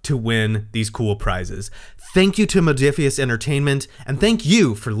luck to win these cool prizes. Thank you to Modiphius Entertainment, and thank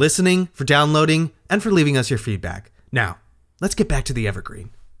you for listening, for downloading, and for leaving us your feedback. Now, let's get back to the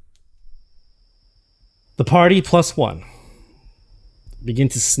Evergreen. The party +1 begin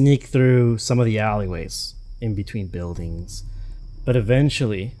to sneak through some of the alleyways in between buildings, but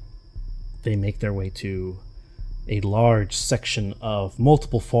eventually they make their way to a large section of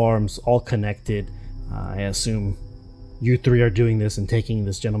multiple farms, all connected. I assume you 3 are doing this and taking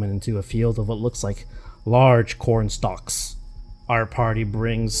this gentleman into a field of what looks like large corn stalks. Our party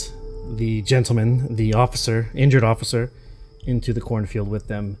brings the gentleman, the officer, injured officer, into the cornfield with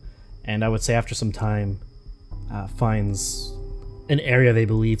them, and I would say after some time finds an area they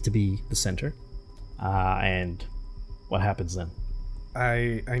believe to be the center. And what happens then?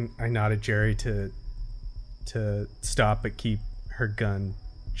 I nod at Gerry to stop but keep her gun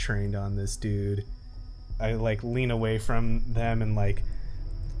trained on this dude. I like lean away from them and like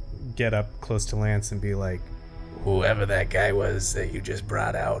get up close to Lance and be like, Whoever that guy was that you just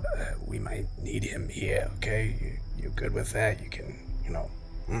brought out, we might need him here, okay? You good with that? You can,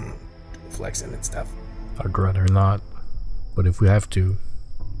 flexing and stuff. I'd rather not, but if we have to,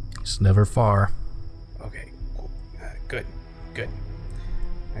 it's never far. Okay, cool. Good.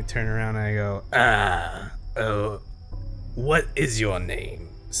 I turn around and I go, what is your name,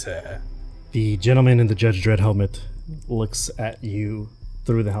 sir? The gentleman in the Judge Dredd helmet looks at you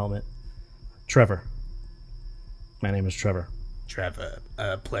through the helmet. Trevor. My name is Trevor. Trevor,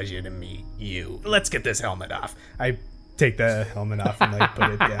 pleasure to meet you. Let's get this helmet off. I take the helmet off and like put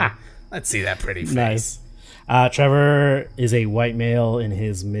it down. Let's see that pretty face. Nice. Trevor is a white male in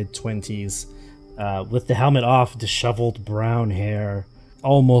his mid-20s, with the helmet off, disheveled brown hair,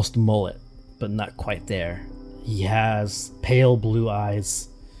 almost mullet, but not quite there. He has pale blue eyes.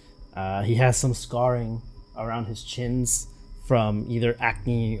 He has some scarring around his chins from either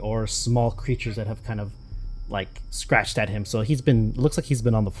acne or small creatures that have kind of like scratched at him. So looks like he's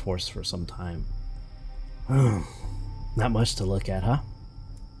been on the force for some time. Not much to look at, huh?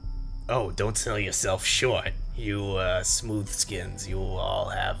 Oh, don't sell yourself short. You smooth skins, you all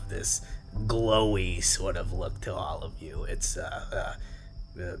have this glowy sort of look to all of you.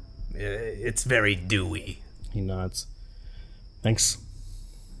 It's very dewy. He nods. Thanks.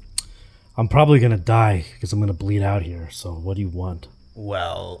 I'm probably gonna die because I'm gonna bleed out here, so what do you want?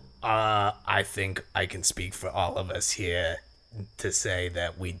 Well, I think I can speak for all of us here to say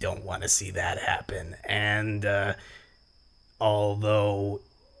that we don't want to see that happen. And although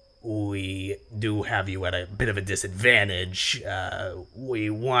we do have you at a bit of a disadvantage, we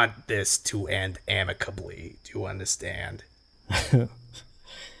want this to end amicably. Do you understand?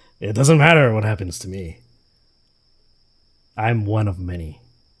 It doesn't matter what happens to me. I'm one of many.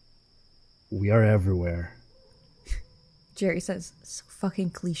 We are everywhere. Gerry says, so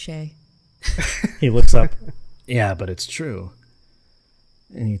fucking cliche. He looks up. Yeah, but it's true.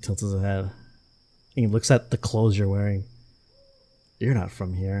 And he tilts his head. He looks at the clothes you're wearing. You're not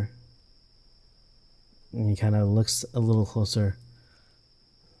from here. And he kind of looks a little closer.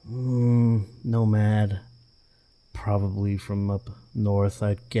 Nomad. Probably from up north,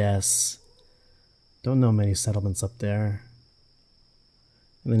 I'd guess. Don't know many settlements up there.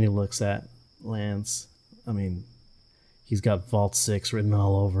 And then he looks at Lance. I mean, he's got Vault 6 written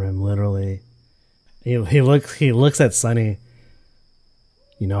all over him, literally. He looks at Sunny.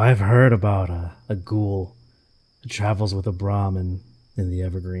 You know, I've heard about a ghoul who travels with a Brahmin in the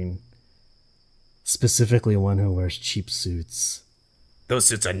Evergreen. Specifically one who wears cheap suits. Those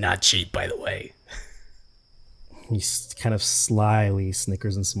suits are not cheap, by the way. He kind of slyly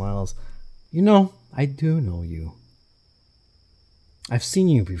snickers and smiles. You know, I do know you. I've seen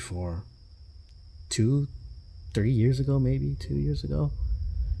you before. 3 years ago, maybe 2 years ago.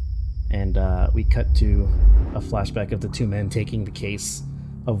 And we cut to a flashback of the two men taking the case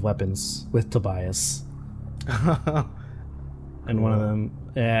of weapons with Tobias. And one of them,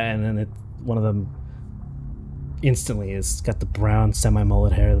 one of them instantly has got the brown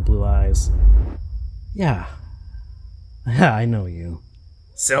semi-mullet hair, the blue eyes. Yeah, I know you.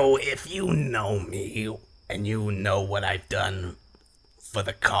 So if you know me and you know what I've done for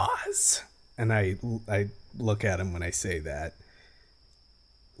the cause, And I look at him when I say that.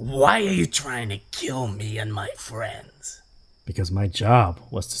 why are you trying to kill me and my friends? Because my job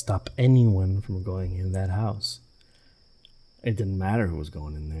was to stop anyone from going in that house. It didn't matter who was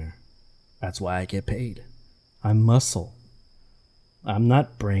going in there. That's why I get paid. I'm muscle. I'm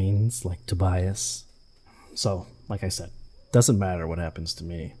not brains like Tobias. So, like I said, doesn't matter what happens to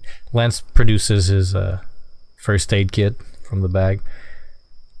me. Lance produces his first aid kit from the bag.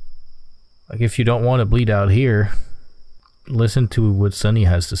 Like, if you don't want to bleed out here, listen to what Sunny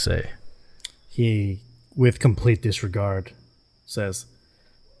has to say. He, with complete disregard, says,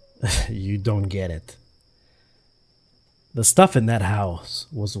 you don't get it. The stuff in that house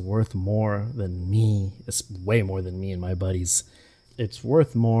was worth more than me. It's way more than me and my buddies. It's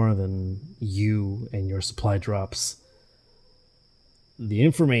worth more than you and your supply drops. The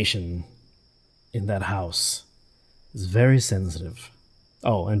information in that house is very sensitive.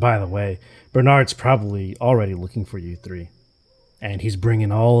 Oh, and by the way, Bernard's probably already looking for you three. And he's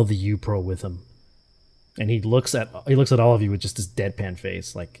bringing all of the U-Pro with him. And he looks at all of you with just this deadpan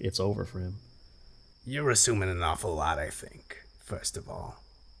face, like it's over for him. You're assuming an awful lot, I think, first of all.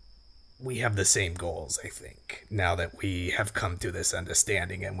 We have the same goals, I think, now that we have come to this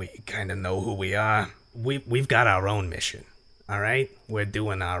understanding and we kind of know who we are. We've got our own mission, all right? We're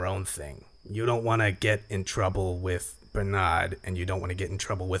doing our own thing. You don't want to get in trouble with Bernard, and you don't want to get in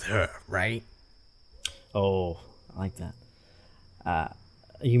trouble with her, right? Oh, I like that.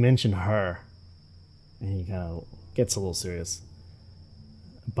 You mentioned her, and he kind of gets a little serious.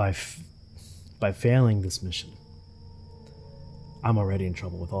 By failing this mission, I'm already in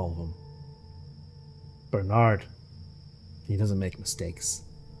trouble with all of them. Bernard, he doesn't make mistakes.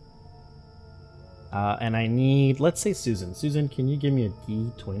 And I need, let's say Susan. Susan, can you give me a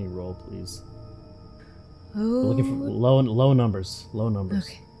D20 roll, please? Oh. We're looking for low numbers. Low numbers.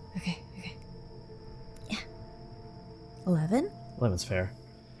 Okay. Yeah. 11? 11's fair.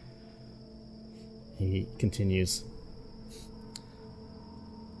 He continues.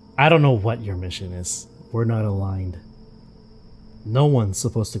 I don't know what your mission is. We're not aligned. No one's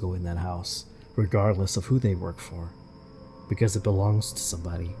supposed to go in that house, regardless of who they work for, because it belongs to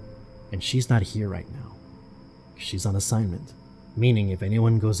somebody, and she's not here right now. She's on assignment, meaning if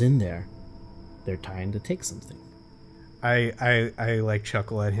anyone goes in there, they're trying to take something. I like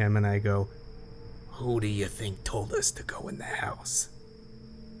chuckle at him and I go, Who do you think told us to go in the house?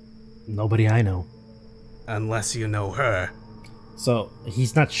 Nobody I know. Unless you know her. So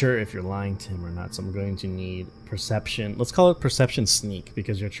he's not sure if you're lying to him or not, so I'm going to need perception. Let's call it perception sneak,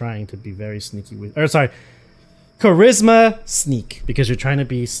 because you're trying to be very sneaky with... Or sorry, charisma sneak, because you're trying to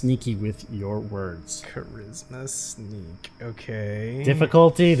be sneaky with your words. Charisma sneak. Okay.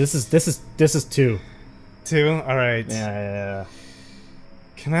 Difficulty, this is 2. 2? Alright. Yeah.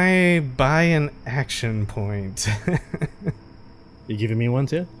 Can I buy an action point? You giving me one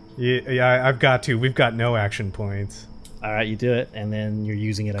too? Yeah, I've got to. We've got no action points. Alright, you do it, and then you're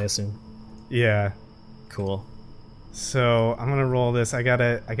using it, I assume. Yeah. Cool. So I'm gonna roll this. I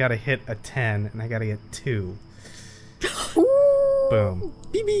gotta hit a 10, and I gotta get 2. Boom.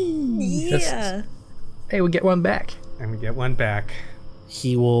 Yeah. Hey, we get one back. And we get one back.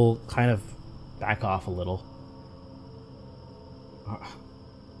 He will kind of back off a little.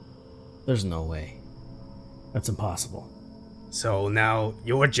 There's no way. That's impossible. So now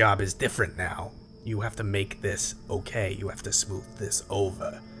your job is different now. You have to make this okay. You have to smooth this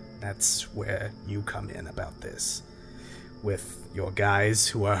over. That's where you come in about this. With your guys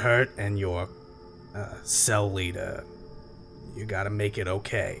who are hurt and your cell leader. You gotta make it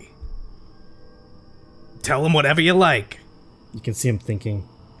okay. Tell him whatever you like. You can see him thinking,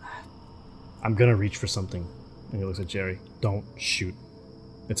 I'm gonna reach for something. And he looks at Gerry. Don't shoot.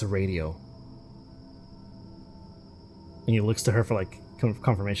 It's a radio. And he looks to her for like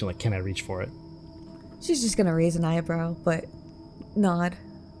confirmation, like, can I reach for it? She's just gonna raise an eyebrow, but nod.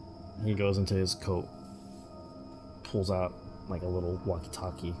 He goes into his coat, pulls out like a little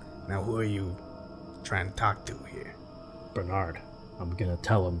walkie-talkie. Now who are you trying to talk to here? Bernard, I'm gonna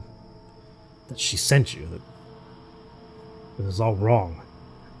tell him that she sent you, that this is all wrong.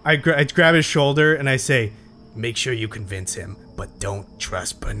 I grab his shoulder and I say, Make sure you convince him, but don't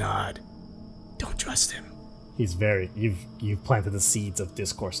trust Bernard. Don't trust him. He's very, you've planted the seeds of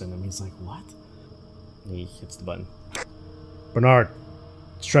discourse in him. He's like, what? And he hits the button. Bernard,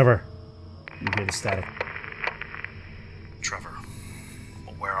 it's Trevor. You hear the static. Trevor,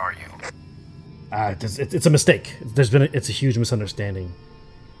 where are you? It's a mistake. It's a huge misunderstanding.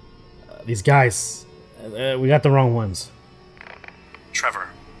 These guys, we got the wrong ones. Trevor,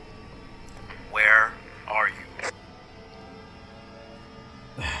 where are you?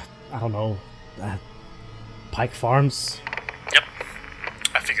 I don't know. Pike Farms? Yep,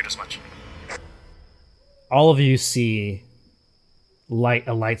 I figured as much. All of you see a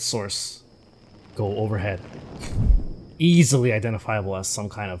light source go overhead. Easily identifiable as some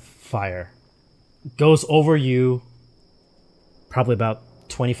kind of fire. Goes over you, probably about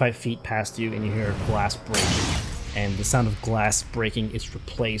 25 feet past you, and you hear glass breaking. And the sound of glass breaking is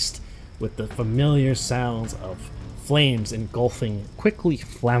replaced with the familiar sounds of flames engulfing quickly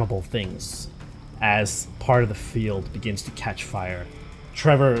flammable things as part of the field begins to catch fire.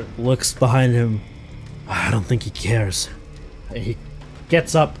 Trevor looks behind him. I don't think he cares. He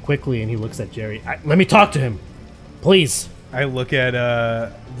gets up quickly and he looks at Gerry. Let me talk to him, please. I look at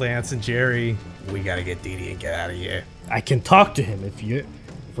Lance and Gerry. We gotta get Dee Dee and get out of here. I can talk to him if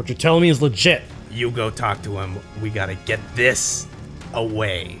what you're telling me is legit. You go talk to him. We gotta get this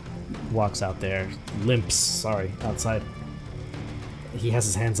away. Walks out there, limps, outside. He has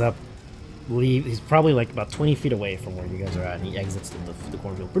his hands up. He's probably like about 20 feet away from where you guys are at, and he exits the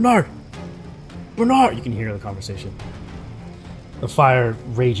cornfield. Bernard! Bernard! You can hear the conversation. The fire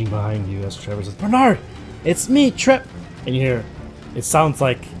raging behind you as Trevor says, Bernard! It's me, Trip! And you hear, it sounds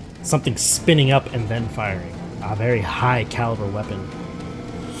like something spinning up and then firing. A very high caliber weapon.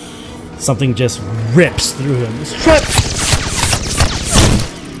 Something just rips through him. It's Trip!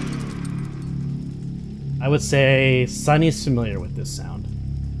 I would say Sunny's familiar with this sound.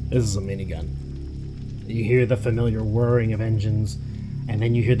 This is a minigun. You hear the familiar whirring of engines, and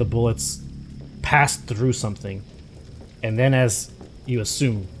then you hear the bullets pass through something. And then as you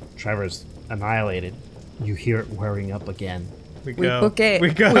assume Trevor's annihilated, you hear it whirring up again. We book it. We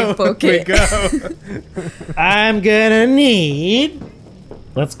go. We book We it. go. I'm gonna need,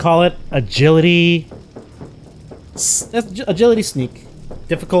 let's call it agility sneak.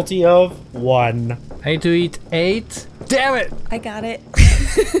 Difficulty of 1. I need to eat 8. Damn it! I got it.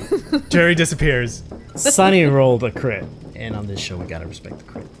 Gerry disappears. Sunny rolled a crit, and on this show we gotta respect the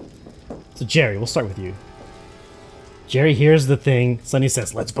crit. So Gerry, we'll start with you. Gerry hears the thing. Sunny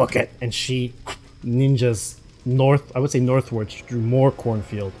says, "Let's book it," and she ninjas north. I would say northwards through more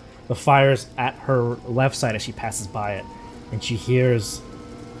cornfield. The fire's at her left side as she passes by it, and she hears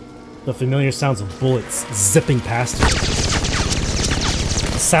the familiar sounds of bullets zipping past her.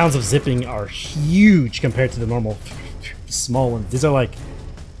 The sounds of zipping are huge compared to the normal small ones. These are like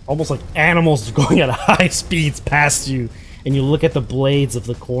almost like animals going at high speeds past you, and you look at the blades of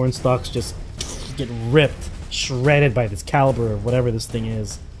the corn stalks just get ripped shredded by this caliber of whatever this thing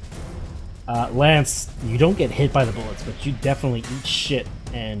is. Lance, you don't get hit by the bullets, but you definitely eat shit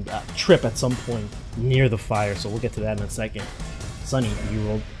and trip at some point near the fire, so we'll get to that in a second. Sonny, you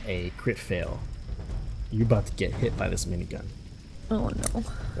rolled a crit fail. You're about to get hit by this minigun. Oh no.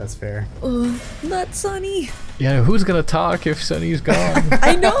 That's fair. Not Sunny. Yeah, who's gonna talk if Sunny's gone?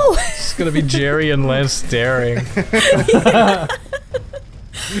 I know. It's gonna be Gerry and Lance staring.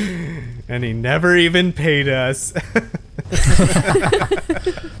 And he never even paid us.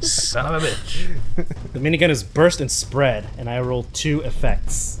 Son of a bitch. The minigun is burst and spread, and I roll 2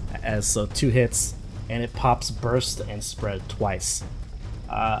 effects, so 2 hits, and it pops burst and spread twice.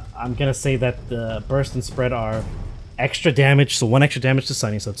 I'm gonna say that the burst and spread are extra damage, so 1 extra damage to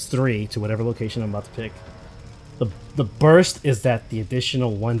Sunny, so it's 3 to whatever location I'm about to pick. The burst is that the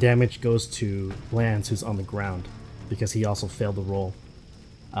additional 1 damage goes to Lance, who's on the ground, because he also failed the roll.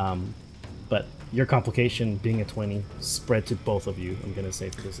 But your complication being a 20 spread to both of you, I'm gonna say,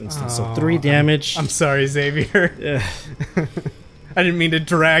 for this instance. So 3 damage. I'm sorry, Xavier. I didn't mean to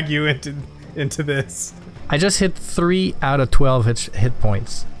drag you into this. I just hit 3 out of 12 hit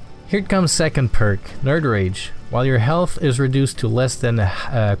points. Here comes second perk, Nerd Rage. While your health is reduced to less than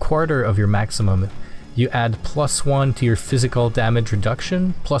a quarter of your maximum, you add +1 to your physical damage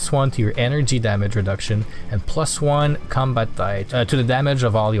reduction, +1 to your energy damage reduction, and +1 combat die to the damage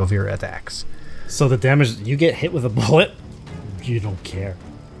of all of your attacks. So the damage, you get hit with a bullet, you don't care.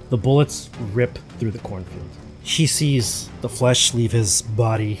 The bullets rip through the cornfield. He sees the flesh leave his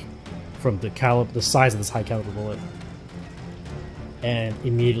body from the size of this high caliber bullet, and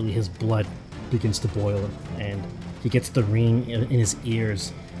immediately his blood begins to boil, and he gets the ring in his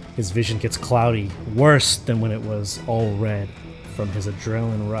ears. His vision gets cloudy, worse than when it was all red from his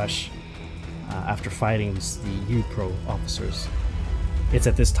adrenaline rush after fighting the U-Pro officers. It's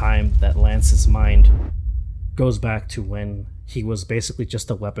at this time that Lance's mind goes back to when he was basically just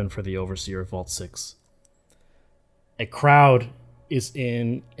a weapon for the Overseer of Vault 6. A crowd is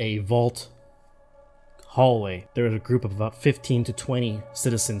in a vault hallway. There is a group of about 15 to 20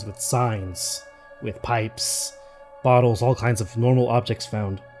 citizens with signs, with pipes, bottles, all kinds of normal objects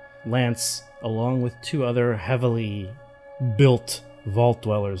found. Lance, along with 2 other heavily built vault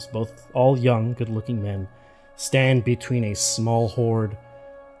dwellers, both all young, good-looking men, stand between a small horde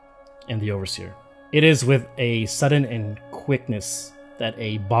and the Overseer. It is with a sudden and quickness that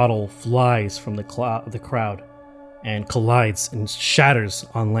a bottle flies from the crowd and collides and shatters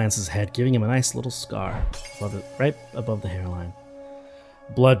on Lance's head, giving him a nice little scar right above the hairline.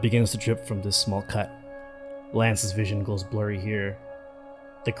 Blood begins to drip from this small cut. Lance's vision goes blurry here.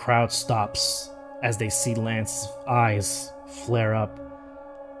 The crowd stops as they see Lance's eyes flare up.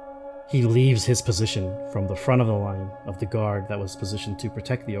 He leaves his position from the front of the line of the guard that was positioned to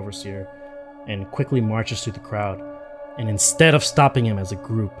protect the Overseer and quickly marches through the crowd. And instead of stopping him as a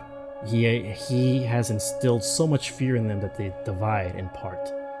group, he has instilled so much fear in them that they divide and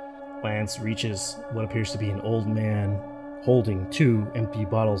part. Lance reaches what appears to be an old man holding 2 empty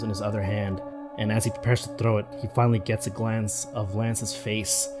bottles in his other hand, and as he prepares to throw it, he finally gets a glance of Lance's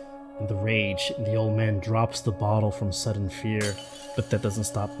face and the rage, and the old man drops the bottle from sudden fear, but that doesn't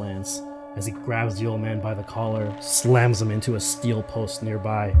stop Lance. As he grabs the old man by the collar, slams him into a steel post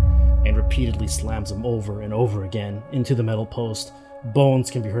nearby, and repeatedly slams him over and over again into the metal post. Bones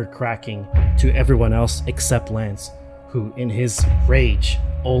can be heard cracking to everyone else except Lance, who in his rage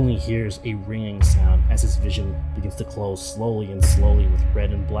only hears a ringing sound as his vision begins to close slowly and slowly with red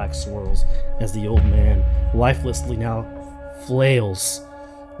and black swirls as the old man lifelessly now flails,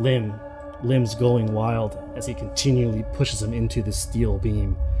 limbs going wild as he continually pushes him into the steel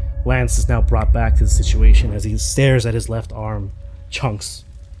beam. Lance is now brought back to the situation as he stares at his left arm, chunks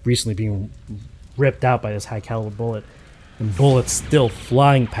recently being ripped out by this high caliber bullet, and bullets still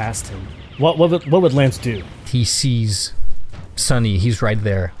flying past him. What would Lance do? He sees Sonny. He's right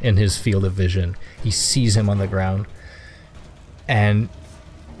there in his field of vision. He sees him on the ground, and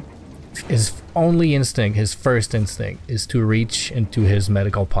his only instinct, his first instinct, is to reach into his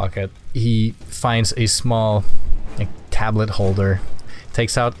medical pocket. He finds a small tablet holder,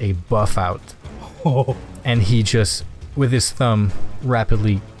 takes out a buff out, and he just, with his thumb,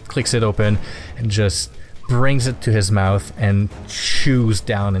 rapidly clicks it open and just brings it to his mouth and chews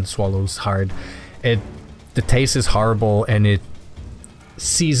down and swallows hard. The taste is horrible, and it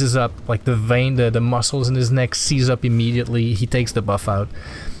seizes up, like the muscles in his neck seize up immediately. He takes the buff out,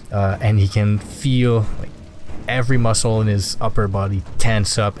 and he can feel like every muscle in his upper body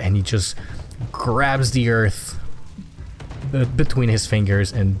tense up, and he just grabs the earth between his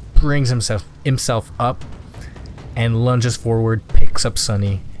fingers and brings himself up and lunges forward, picks up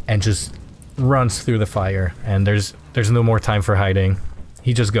Sonny, and just runs through the fire, and there's no more time for hiding.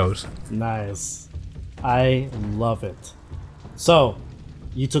 He just goes. Nice. I love it. So,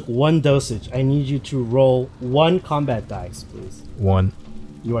 you took 1 dosage. I need you to roll 1 combat dice, please. 1.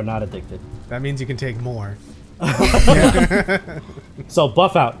 You are not addicted. That means you can take more. So,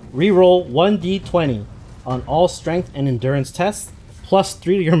 buff out. Reroll 1d20 on all strength and endurance tests, plus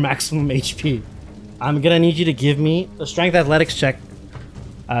 3 to your maximum HP. I'm gonna need you to give me a strength athletics check,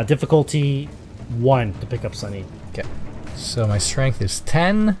 difficulty 1 to pick up Sunny. Okay. So my strength is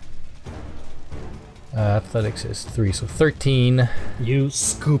 10. Athletics is 3, so 13. You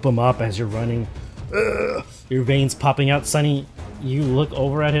scoop him up as you're running. Ugh. Your veins popping out. Sunny, you look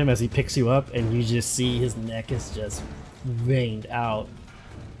over at him as he picks you up, and you just see his neck is just veined out.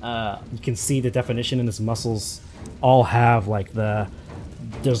 You can see the definition in his muscles all have like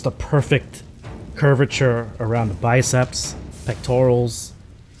there's the perfect curvature around the biceps, pectorals.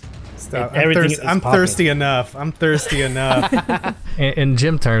 Stop. Everything is I'm popping. thirsty enough. I'm thirsty enough. In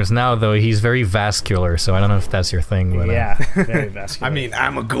gym terms now, though, he's very vascular, so I don't know if that's your thing. But, Yeah, very vascular. I mean,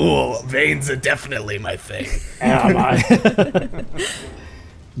 I'm a ghoul. Veins are definitely my thing. Am I?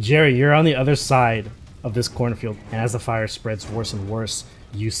 Gerry, you're on the other side of this cornfield, and as the fire spreads worse and worse,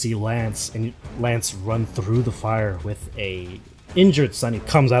 you see Lance run through the fire with a injured Sunny.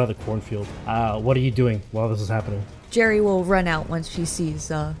 Comes out of the cornfield. What are you doing while this is happening? Gerry will run out once she sees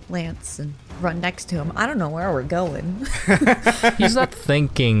Lance and run next to him. I don't know where we're going. He's not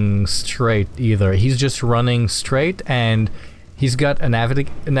thinking straight either. He's just running straight, and he's got a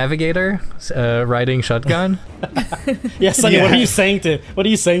navigator riding shotgun. Yeah, Sunny, Yeah. what are you saying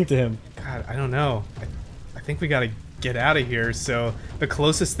to him? God, I don't know. I think we gotta get out of here. So the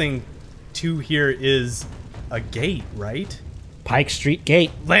closest thing to here is a gate, right? Pike Street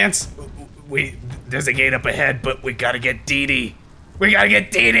Gate. Lance, there's a gate up ahead, but we gotta get Dee Dee. We gotta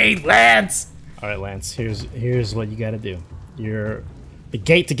get Dee Dee, Lance! All right, Lance. Here's what you got to do. The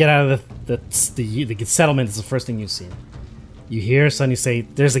gate to get out of the settlement is the first thing you see. You hear Sunny say,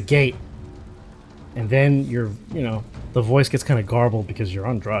 "There's a gate," and then the voice gets kind of garbled because you're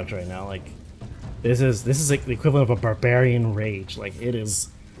on drugs right now. Like this is like the equivalent of a barbarian rage. Like it is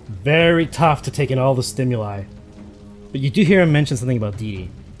very tough to take in all the stimuli. But you do hear him mention something about Dee Dee.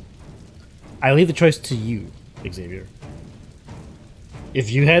 I leave the choice to you, Xavier. If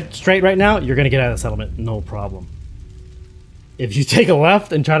you head straight right now, you're gonna get out of the settlement, no problem. If you take a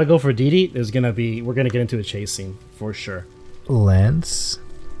left and try to go for Dee Dee, we're gonna get into a chase scene for sure. Lance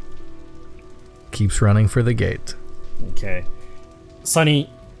keeps running for the gate. Okay, Sunny,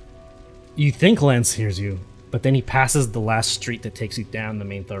 you think Lance hears you, but then he passes the last street that takes you down the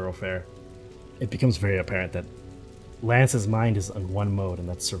main thoroughfare. It becomes very apparent that Lance's mind is on one mode, and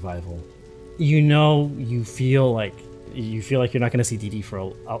that's survival. You feel like you're not going to see Dee Dee for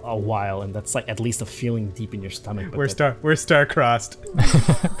a while, and that's like at least a feeling deep in your stomach. But We're star-crossed.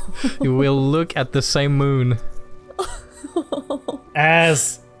 You will look at the same moon.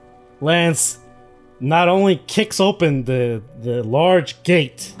 as Lance not only kicks open the large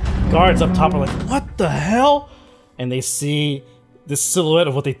gate, guards up top are like, "What the hell?" And they see this silhouette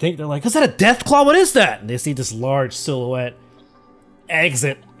of what they think. They're like, "Is that a death claw? What is that?" And they see this large silhouette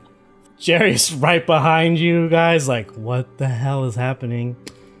exit. Gerry's right behind you guys, like, what the hell is happening?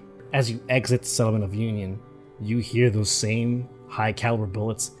 As you exit the settlement of Union, you hear those same high caliber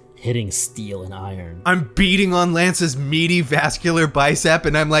bullets hitting steel and iron. I'm beating on Lance's meaty vascular bicep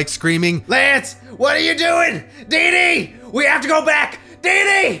and I'm like screaming, Lance, what are you doing? Dee Dee! We have to go back! Dee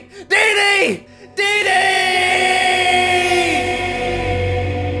Dee! Dee Dee! Dee Dee!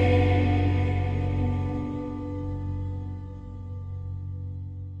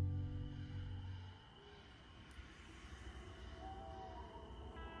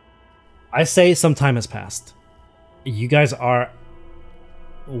 I say some time has passed. You guys are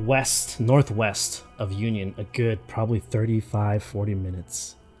northwest of Union, a good probably 40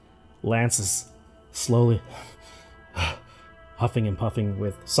 minutes. Lance is slowly huffing and puffing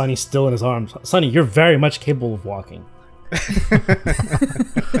with Sunny still in his arms. Sunny, you're very much capable of walking.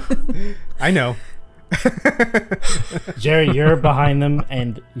 I know. Gerry, you're behind them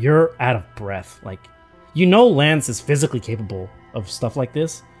and you're out of breath. Like, Lance is physically capable of stuff like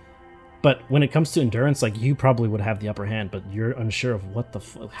this. But when it comes to endurance, like, you probably would have the upper hand, but you're unsure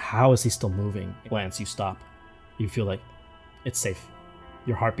of how is he still moving? Lance, you stop. You feel like it's safe.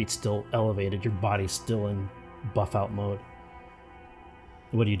 Your heartbeat's still elevated. Your body's still in buff out mode.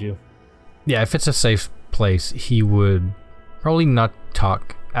 What do you do? Yeah, if it's a safe place, he would probably not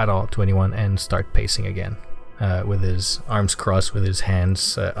talk at all to anyone and start pacing again, with his arms crossed, with his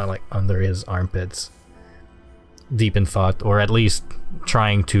hands like under his armpits. deep in thought, or at least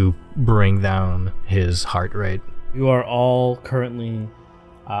trying to bring down his heart rate. You are all currently,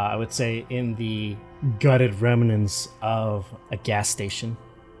 I would say, in the gutted remnants of a gas station.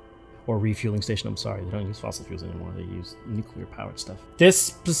 Or refueling station, I'm sorry. They don't use fossil fuels anymore. They use nuclear-powered stuff. This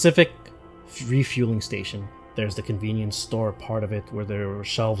specific refueling station, there's the convenience store part of it where there were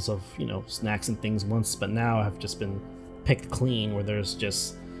shelves of, snacks and things once, but now have just been picked clean, where there's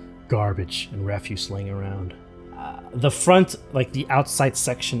just garbage and refuse laying around. The front, like the outside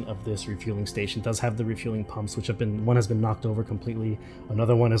section of this refueling station, does have the refueling pumps, which one has been knocked over completely.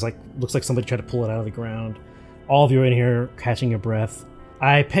 Another one is looks like somebody tried to pull it out of the ground. All of you are in here catching your breath.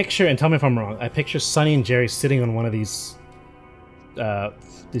 I picture, and tell me if I'm wrong, I picture Sonny and Gerry sitting on one of these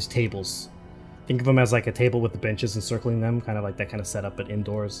tables. Think of them as like a table with the benches encircling them, kind of like that kind of setup, but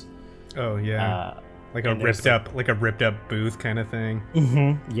indoors. Oh yeah, like a ripped up booth kind of thing.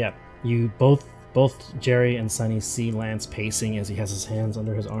 Mm-hmm. Yep. You both Gerry and Sonny see Lance pacing as he has his hands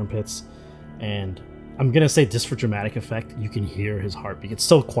under his armpits, and I'm gonna say, just for dramatic effect, you can hear his heartbeat. It's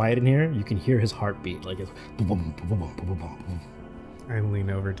so quiet in here, you can hear his heartbeat, like it's boom, boom, boom, boom, boom, boom, boom. I lean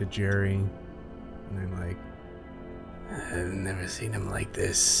over to Gerry, and I'm like, I've never seen him like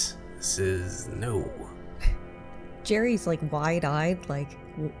this. This is new. Gerry's like wide-eyed, like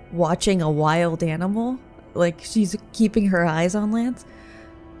watching a wild animal. Like she's keeping her eyes on Lance.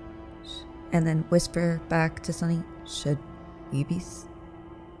 And then whisper back to Sonny, should we be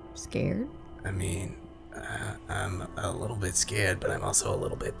scared? I mean, I'm a little bit scared, but I'm also a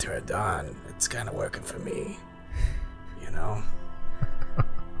little bit turned on. It's kind of working for me,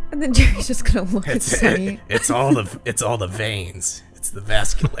 And then Gerry's just gonna look at Sonny. It's all the veins. It's the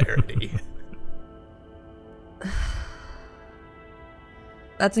vascularity.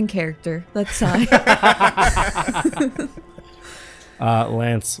 That's in character. That's Sai.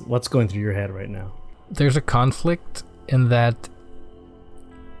 Lance, what's going through your head right now? There's a conflict in that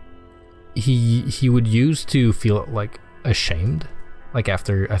he would used to feel like ashamed, like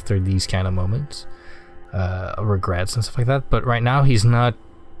after these kind of moments, regrets and stuff like that. But right now he's not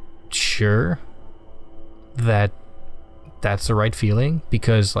sure that that's the right feeling,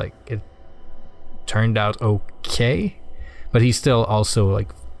 because like it turned out okay, but he's still also like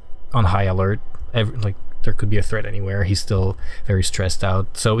on high alert. Like there could be a threat anywhere. He's still very stressed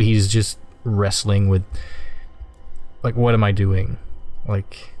out, so he's just wrestling with like, what am I doing?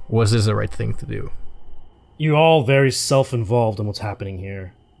 Like, was this the right thing to do? You're all very self-involved in what's happening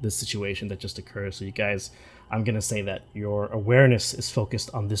here, this situation that just occurred. So you guys, I'm gonna say that your awareness is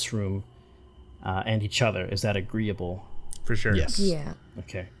focused on this room and each other. Is that agreeable? for sure. Yes. Yeah.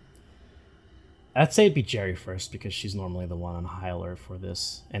 Okay. I'd say it'd be Gerry first, because she's normally the one on high alert for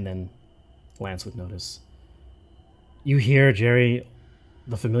this, and then Lance would notice. You hear, Gerry,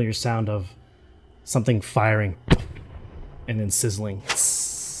 the familiar sound of something firing and then sizzling,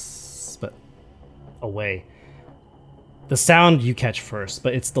 but away. The sound you catch first,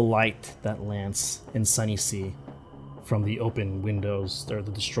 but it's the light that Lance and Sunny see from the open windows, or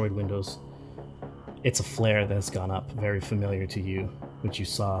the destroyed windows. It's a flare that's gone up, very familiar to you, which you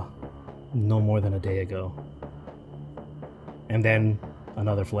saw no more than a day ago. And then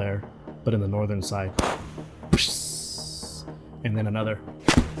another flare, but in the northern side. And then another.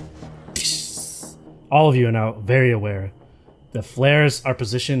 All of you are now very aware. The flares are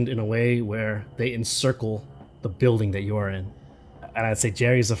positioned in a way where they encircle the building that you are in. And I'd say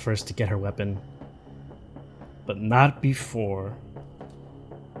Gerry's the first to get her weapon, but not before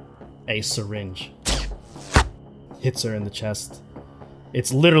a syringe hits her in the chest.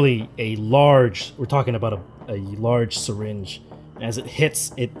 It's literally a large, we're talking about a large syringe. As it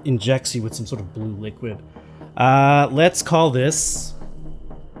hits, it injects you with some sort of blue liquid. Let's call this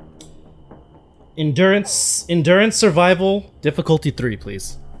endurance survival difficulty 3,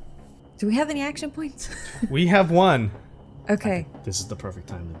 please. Do we have any action points? We have one. Okay. This is the perfect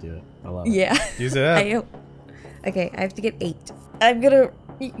time to do it. I love it. Yeah. Use it up. Okay, I have to get 8. I'm gonna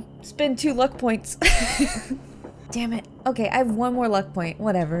spend 2 luck points. Damn it. Okay, I have 1 more luck point.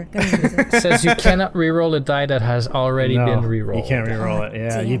 Whatever. Gonna use it. It says you cannot reroll a die that has already been rerolled. You can't reroll it.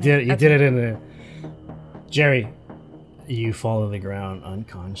 Yeah, Damn you did. You it. did it in the. Gerry, you fall to the ground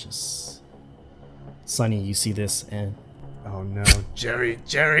unconscious. Sonny, you see this and Oh no. Gerry,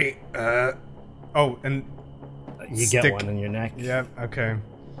 Oh, and you Stick. get one in your neck. yeah, okay.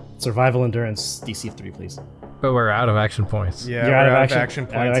 Survival endurance DC 3, please. But we're out of action points. Yeah, You're we're out of action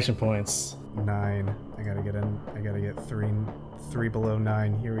points. Out of action points. 9. I gotta get 3 below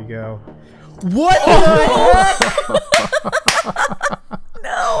 9. Here we go.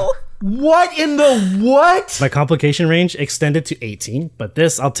 No. What in the what? My complication range extended to 18, but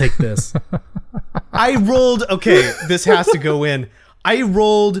this, I'll take this. I rolled, okay, this has to go in. I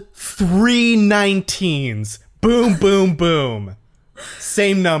rolled 3 19s. Boom, boom, boom.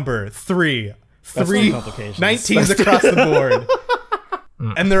 Same number, 3. That's 3 no complications. 19s across the board.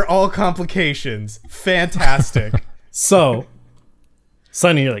 And they're all complications. Fantastic. So,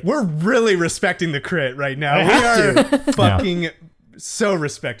 Sonny, you're like, We're really respecting the crit right now. I We have are fucking so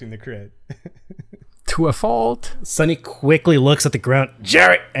respecting the crit. To a fault. Sonny quickly looks at the ground,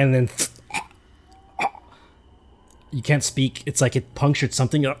 Gerry, and then you can't speak. It's like it punctured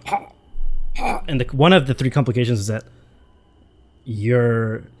something. And one of the 3 complications is that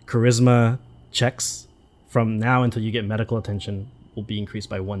your charisma checks from now until you get medical attention will be increased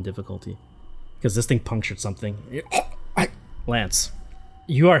by 1 difficulty because this thing punctured something. Lance,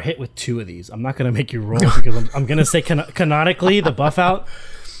 you are hit with 2 of these. I'm not gonna make you roll because I'm gonna say canonically the buff out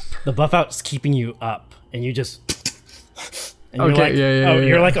is keeping you up, and you just and you're like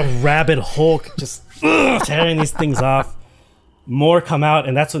you're like a rabid Hulk just tearing these things off. More come out,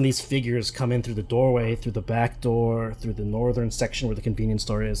 and that's when these figures come in through the doorway, through the back door, through the northern section where the convenience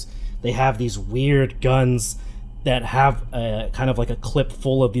store is. They have these weird guns that have a kind of like a clip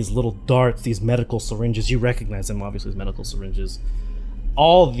full of these little darts, these medical syringes. You recognize them obviously as medical syringes.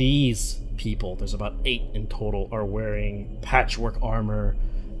 All these people, there's about 8 in total, are wearing patchwork armor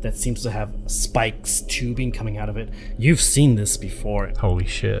that seems to have spikes, tubing coming out of it. You've seen this before. Holy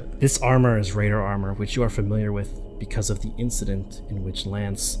shit. This armor is Raider armor, which you are familiar with because of the incident in which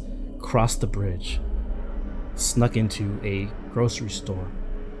Lance crossed the bridge, snuck into a grocery store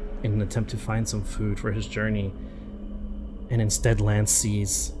in an attempt to find some food for his journey, and instead Lance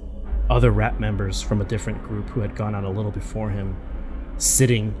sees other rat members from a different group who had gone out a little before him,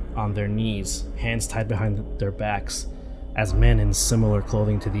 sitting on their knees, hands tied behind their backs, as men in similar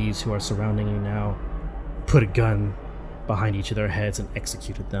clothing to these who are surrounding you now put a gun behind each of their heads and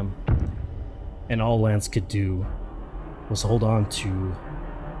executed them. And all Lance could do was hold on to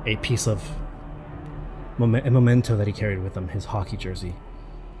a piece of a memento that he carried with him, his hockey jersey.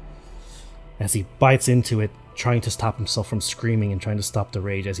 As he bites into it, trying to stop himself from screaming and trying to stop the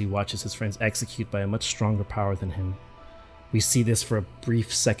rage as he watches his friends execute by a much stronger power than him. We see this for a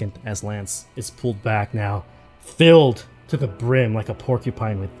brief second as Lance is pulled back now, filled to the brim like a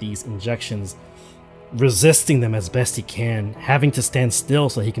porcupine with these injections, resisting them as best he can, having to stand still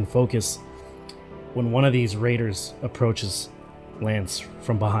so he can focus, when one of these raiders approaches Lance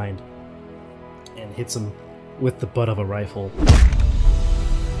from behind and hits him with the butt of a rifle.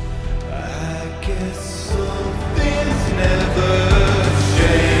 I guess some things never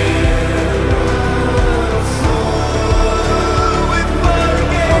change.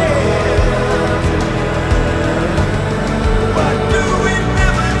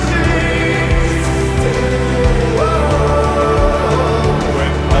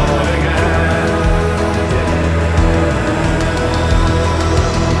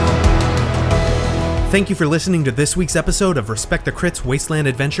 Thank you for listening to this week's episode of Respect the Crit's Wasteland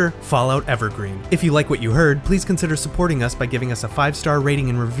Adventure, Fallout Evergreen. If you like what you heard, please consider supporting us by giving us a 5-star rating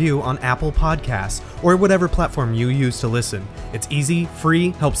and review on Apple Podcasts, or whatever platform you use to listen. It's easy,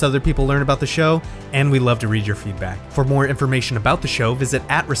 free, helps other people learn about the show, and we love to read your feedback. For more information about the show, visit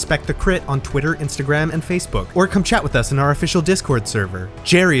 @RespectTheCrit on Twitter, Instagram, and Facebook, or come chat with us in our official Discord server.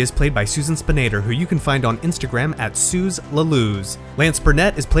 Gerry is played by Susan Spenader, who you can find on Instagram @SuzLaluz. Lance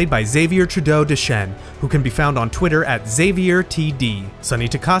Burnett is played by Xavier Trudeau-Deschênes, who can be found on Twitter @XavierTD. Sunny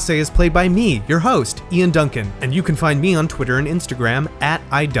Takase is played by me, your host, Ian Duncan, and you can find me on Twitter and Instagram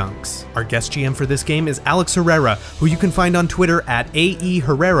 @IDunks. Our guest GM for this game is Alex Herrera, who you can find on Twitter @AE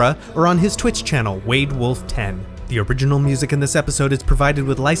Herrera or on his Twitch channel, WadeWolf10. The original music in this episode is provided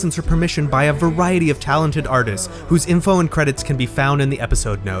with license or permission by a variety of talented artists whose info and credits can be found in the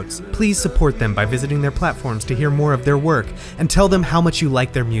episode notes. Please support them by visiting their platforms to hear more of their work and tell them how much you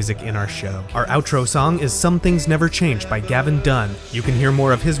like their music in our show. Our outro song is Some Things Never Change by Gavin Dunn. You can hear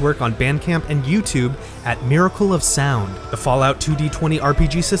more of his work on Bandcamp and YouTube at Miracle of Sound. The Fallout 2D20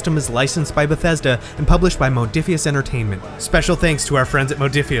 RPG system is licensed by Bethesda and published by Modiphius Entertainment. Special thanks to our friends at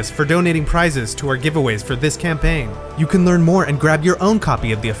Modiphius for donating prizes to our giveaways for this campaign. You can learn more and grab your own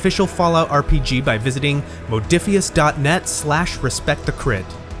copy of the official Fallout RPG by visiting modiphius.net/respectthecrit.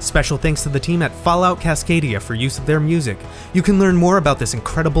 Special thanks to the team at Fallout Cascadia for use of their music. You can learn more about this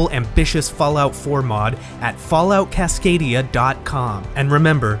incredible, ambitious Fallout 4 mod at falloutcascadia.com. And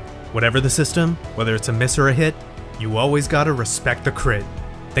remember, whatever the system, whether it's a miss or a hit, you always gotta respect the crit.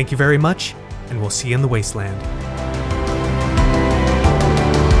 Thank you very much, and we'll see you in the wasteland.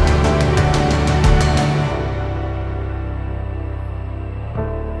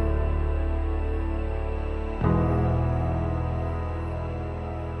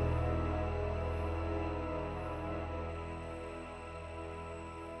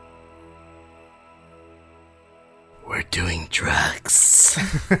 We're doing drugs.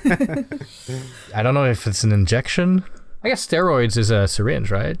 I don't know if it's an injection. I guess steroids is a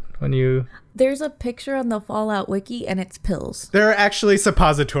syringe, right? When you... There's a picture on the Fallout wiki, and it's pills. There are actually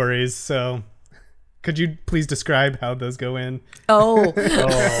suppositories, so could you please describe how those go in? Oh.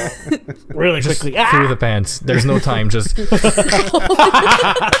 Really quickly. Through the pants. There's no time, just...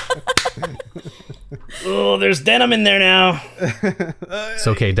 Oh, there's denim in there now. It's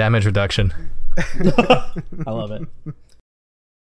okay, damage reduction. I love it.